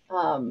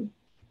 So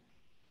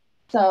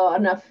I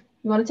don't know if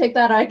you want to take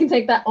that or I can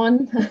take that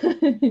one.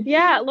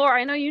 Yeah, Laura,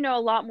 I know you know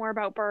a lot more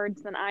about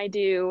birds than I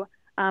do.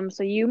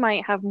 So you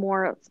might have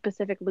more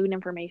specific loon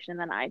information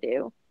than I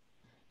do.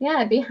 Yeah,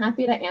 I'd be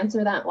happy to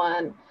answer that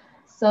one.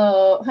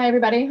 So hi,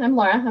 everybody. I'm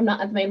Laura. I'm not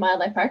at the Maine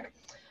Wildlife Park.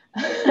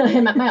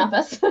 I'm at my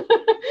office.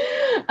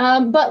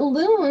 But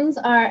loons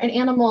are an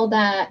animal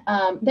that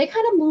they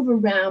kind of move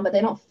around, but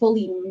they don't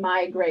fully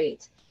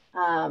migrate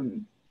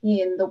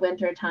in the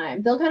winter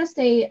time. They'll kind of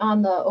stay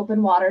on the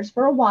open waters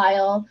for a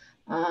while.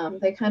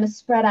 They kind of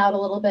spread out a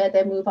little bit.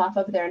 They move off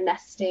of their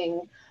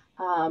nesting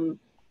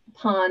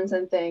ponds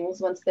and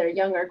things. Once they're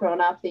younger, grown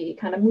up, they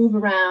kind of move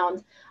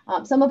around.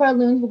 Some of our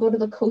loons will go to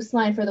the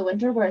coastline for the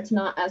winter where it's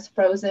not as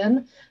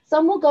frozen.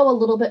 Some will go a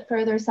little bit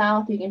further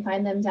south. You can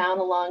find them down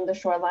along the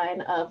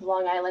shoreline of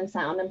Long Island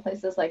Sound and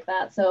places like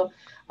that. So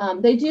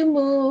they do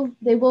move.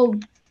 They will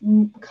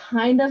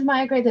kind of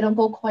migrate. They don't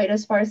go quite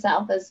as far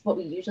south as what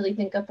we usually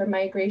think of for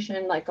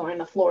migration, like going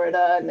to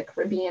Florida and the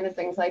Caribbean and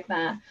things like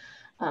that.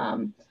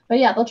 But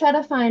yeah, they'll try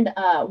to find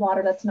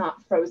water that's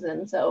not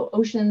frozen. So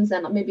oceans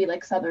and maybe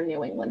like southern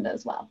New England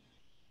as well.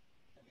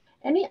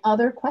 Any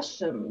other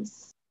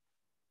questions?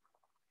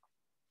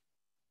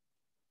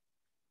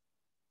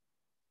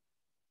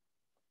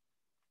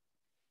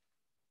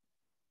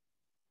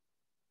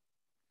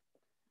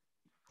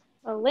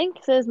 Well,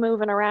 Lynx is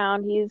moving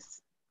around.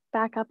 He's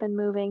back up and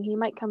moving. He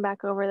might come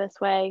back over this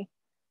way.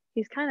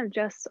 He's kind of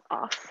just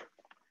off.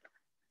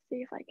 See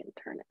if I can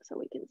turn it so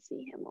we can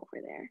see him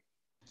over there.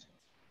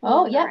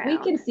 Oh, yeah, we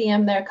can see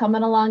him there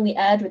coming along the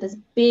edge with his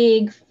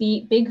big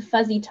feet, big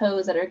fuzzy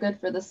toes that are good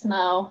for the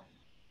snow.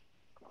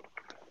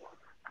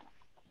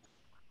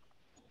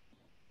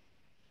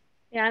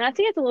 Yeah, and as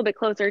he gets a little bit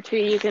closer too,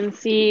 you can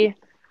see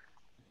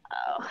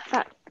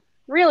that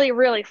really,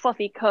 really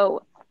fluffy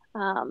coat.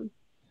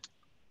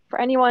 For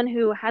anyone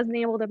who hasn't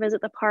been able to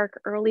visit the park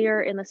earlier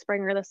in the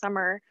spring or the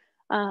summer,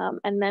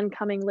 And then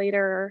coming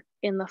later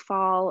in the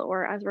fall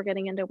or as we're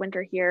getting into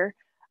winter here,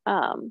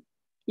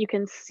 you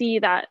can see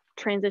that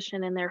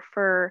transition in their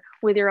fur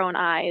with your own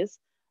eyes.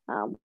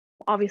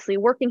 Obviously,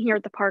 working here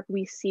at the park,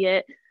 we see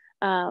it.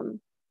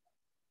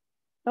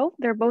 Oh,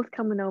 they're both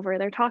coming over.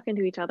 They're talking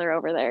to each other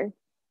over there.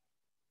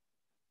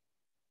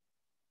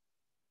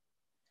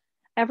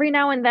 Every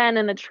now and then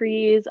in the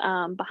trees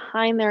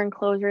behind their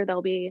enclosure,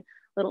 there'll be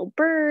little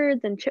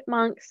birds and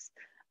chipmunks.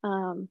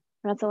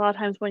 That's a lot of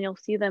times when you'll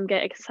see them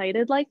get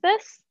excited like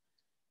this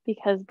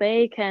because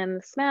they can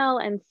smell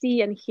and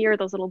see and hear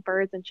those little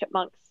birds and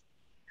chipmunks.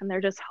 And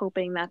they're just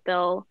hoping that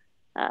they'll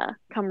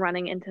come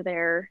running into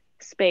their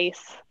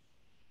space.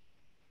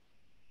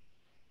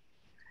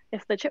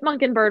 If the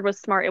chipmunk and bird was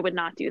smart, it would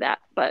not do that,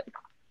 but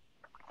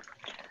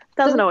it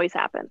doesn't always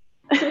happen.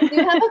 So we do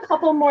have a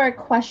couple more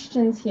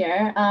questions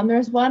here.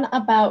 There's one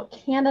about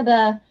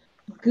Canada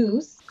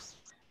goose,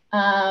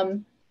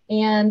 and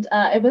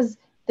it was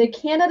the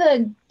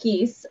Canada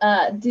geese.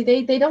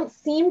 They don't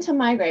seem to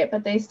migrate,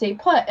 but they stay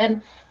put,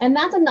 and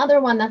that's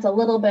another one that's a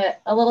little bit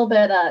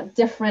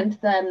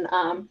different than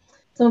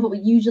some of what we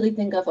usually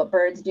think of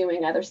birds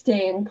doing, either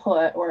staying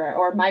put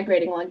or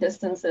migrating long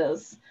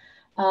distances.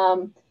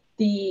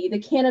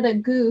 The Canada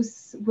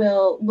goose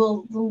will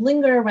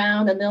linger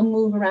around and they'll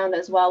move around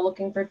as well,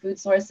 looking for food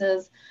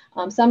sources.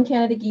 Some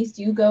Canada geese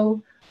do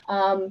go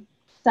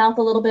south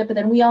a little bit, but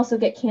then we also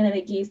get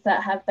Canada geese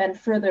that have been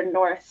further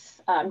north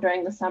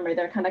during the summer.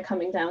 They're kind of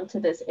coming down to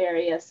this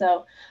area.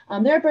 So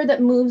they're a bird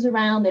that moves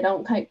around. They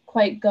don't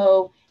quite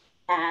go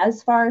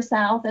as far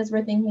south as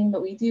we're thinking,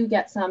 but we do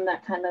get some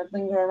that kind of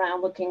linger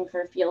around looking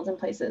for fields and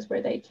places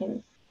where they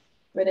can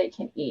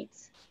eat.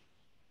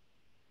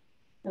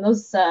 And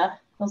those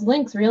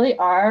lynx really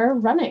are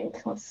running.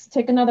 Let's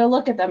take another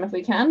look at them if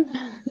we can.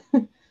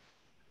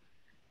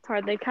 It's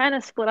hard. They kind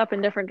of split up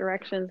in different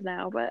directions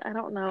now, but I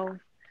don't know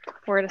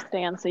where to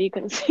stand so you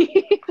can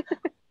see.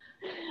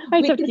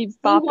 I just have to keep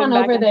bopping one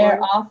back over and there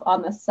forth. off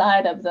on the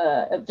side of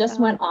it just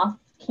went off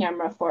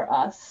camera for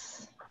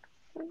us.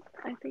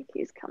 I think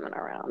he's coming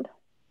around.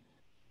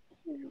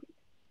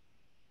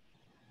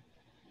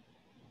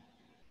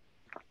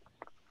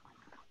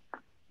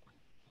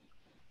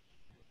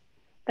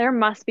 There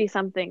must be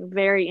something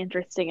very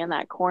interesting in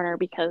that corner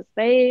because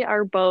they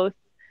are both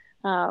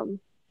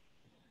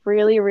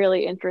really,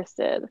 really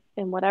interested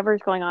in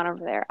whatever's going on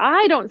over there.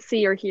 I don't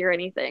see or hear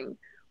anything,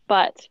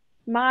 but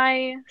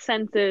my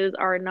senses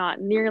are not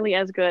nearly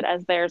as good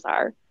as theirs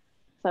are.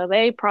 So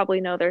they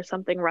probably know there's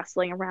something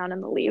rustling around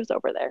in the leaves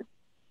over there.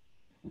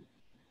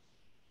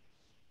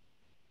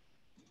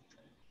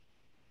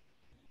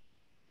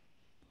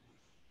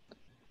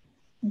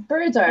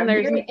 Birds are a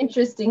very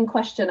interesting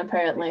question,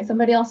 apparently.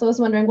 Somebody also was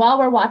wondering, while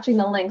we're watching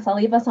the lynx, I'll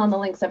leave us on the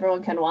link so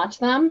everyone can watch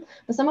them,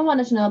 but someone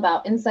wanted to know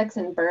about insects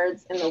and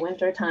birds in the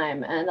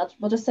wintertime, and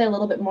we'll just say a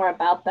little bit more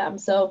about them.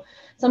 So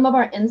some of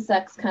our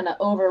insects kind of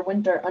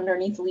overwinter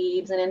underneath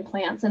leaves and in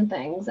plants and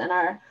things, and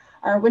our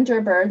winter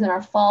birds and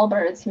our fall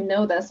birds who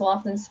know this will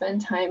often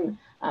spend time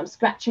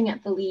scratching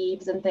at the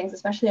leaves and things,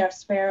 especially our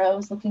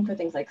sparrows, looking for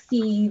things like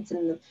seeds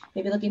and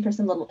maybe looking for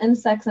some little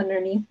insects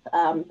underneath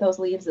those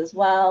leaves as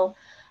well.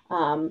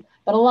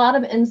 But a lot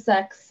of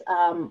insects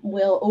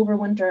will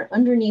overwinter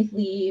underneath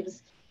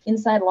leaves,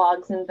 inside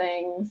logs and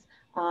things.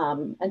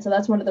 And so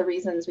that's one of the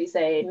reasons we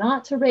say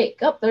not to rake.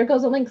 Oh, there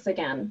goes a lynx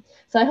again.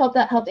 So I hope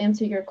that helped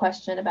answer your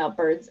question about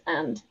birds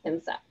and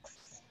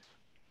insects.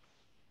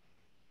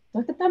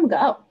 Look at them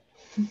go.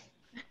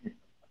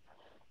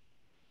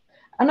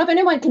 I don't know if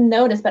anyone can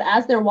notice, but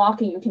as they're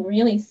walking, you can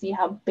really see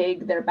how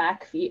big their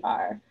back feet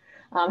are,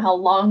 how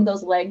long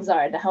those legs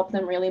are to help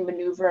them really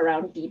maneuver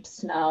around deep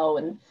snow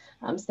and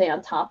stay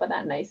on top of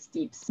that nice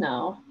deep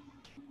snow.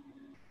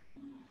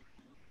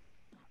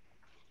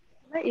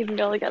 Might even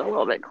be able to get a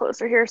little bit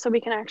closer here so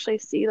we can actually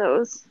see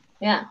those.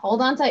 Yeah,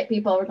 hold on tight,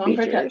 people. We're going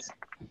features. for a trip.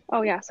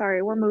 Oh yeah,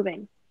 sorry, we're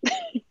moving.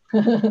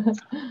 We'll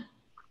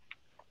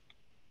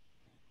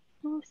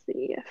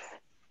see if.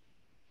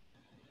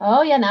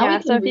 Oh yeah, now we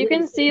can. So if you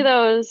can see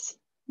those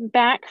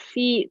back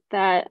feet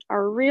that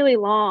are really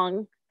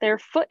long, their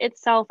foot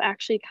itself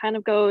actually kind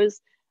of goes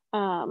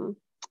almost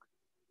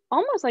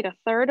like a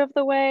third of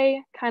the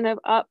way kind of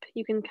up.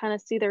 You can kind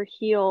of see their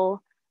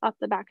heel up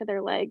the back of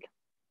their leg.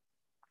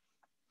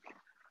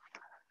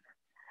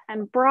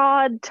 And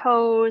broad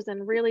toes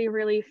and really,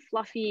 really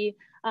fluffy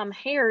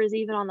hairs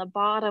even on the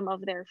bottom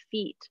of their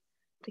feet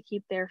to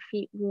keep their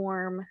feet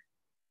warm.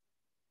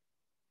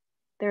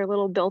 Their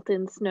little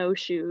built-in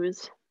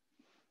snowshoes.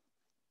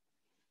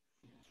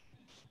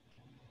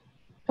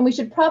 And we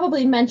should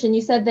probably mention,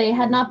 you said they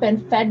had not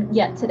been fed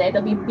yet today.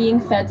 They'll be being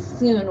fed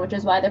soon, which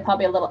is why they're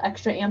probably a little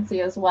extra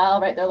antsy as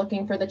well, right? They're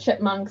looking for the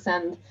chipmunks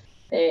and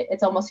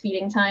it's almost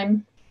feeding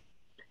time.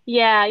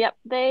 Yeah, yep.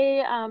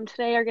 They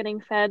today are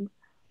getting fed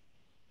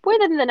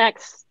within the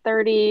next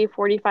 30,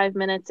 45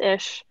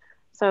 minutes-ish.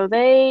 So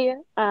they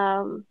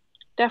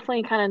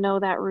definitely kind of know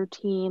that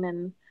routine,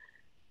 and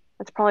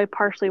that's probably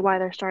partially why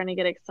they're starting to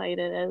get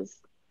excited as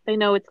they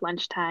know it's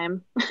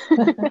lunchtime.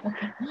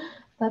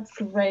 That's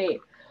great.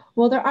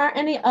 Well, there aren't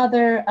any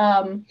other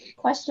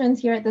questions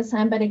here at this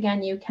time, but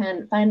again, you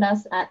can find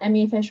us at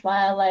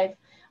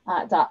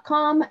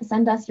mefishwildlife.com.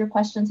 Send us your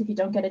questions if you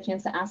don't get a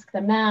chance to ask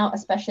them now,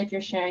 especially if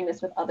you're sharing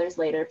this with others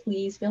later.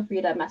 Please feel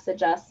free to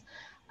message us,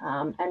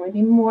 and we'd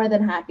be more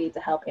than happy to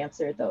help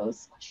answer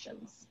those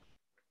questions.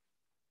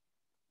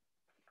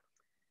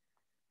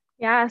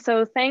 Yeah,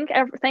 so thank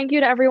you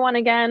to everyone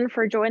again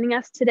for joining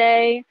us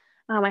today.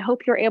 I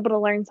hope you're able to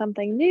learn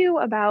something new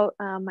about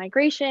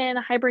migration,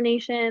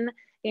 hibernation,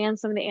 and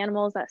some of the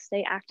animals that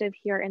stay active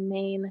here in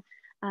Maine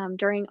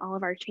during all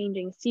of our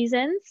changing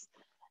seasons.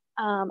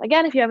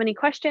 Again, if you have any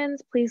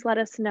questions, please let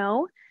us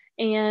know,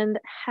 and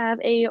have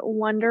a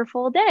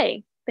wonderful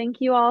day.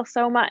 Thank you all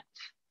so much.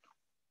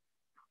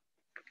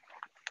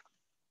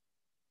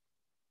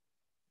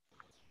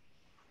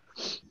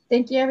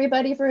 Thank you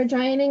everybody for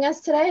joining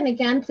us today. And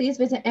again, please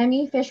visit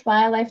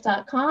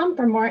mefishwildlife.com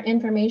for more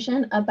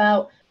information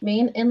about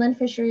Maine inland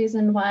fisheries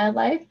and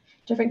wildlife,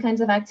 different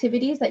kinds of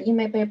activities that you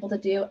might be able to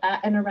do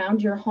at and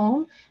around your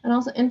home, and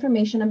also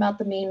information about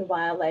the Maine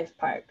Wildlife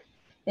Park.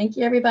 Thank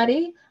you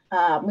everybody.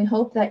 We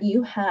hope that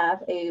you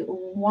have a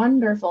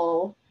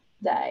wonderful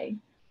day.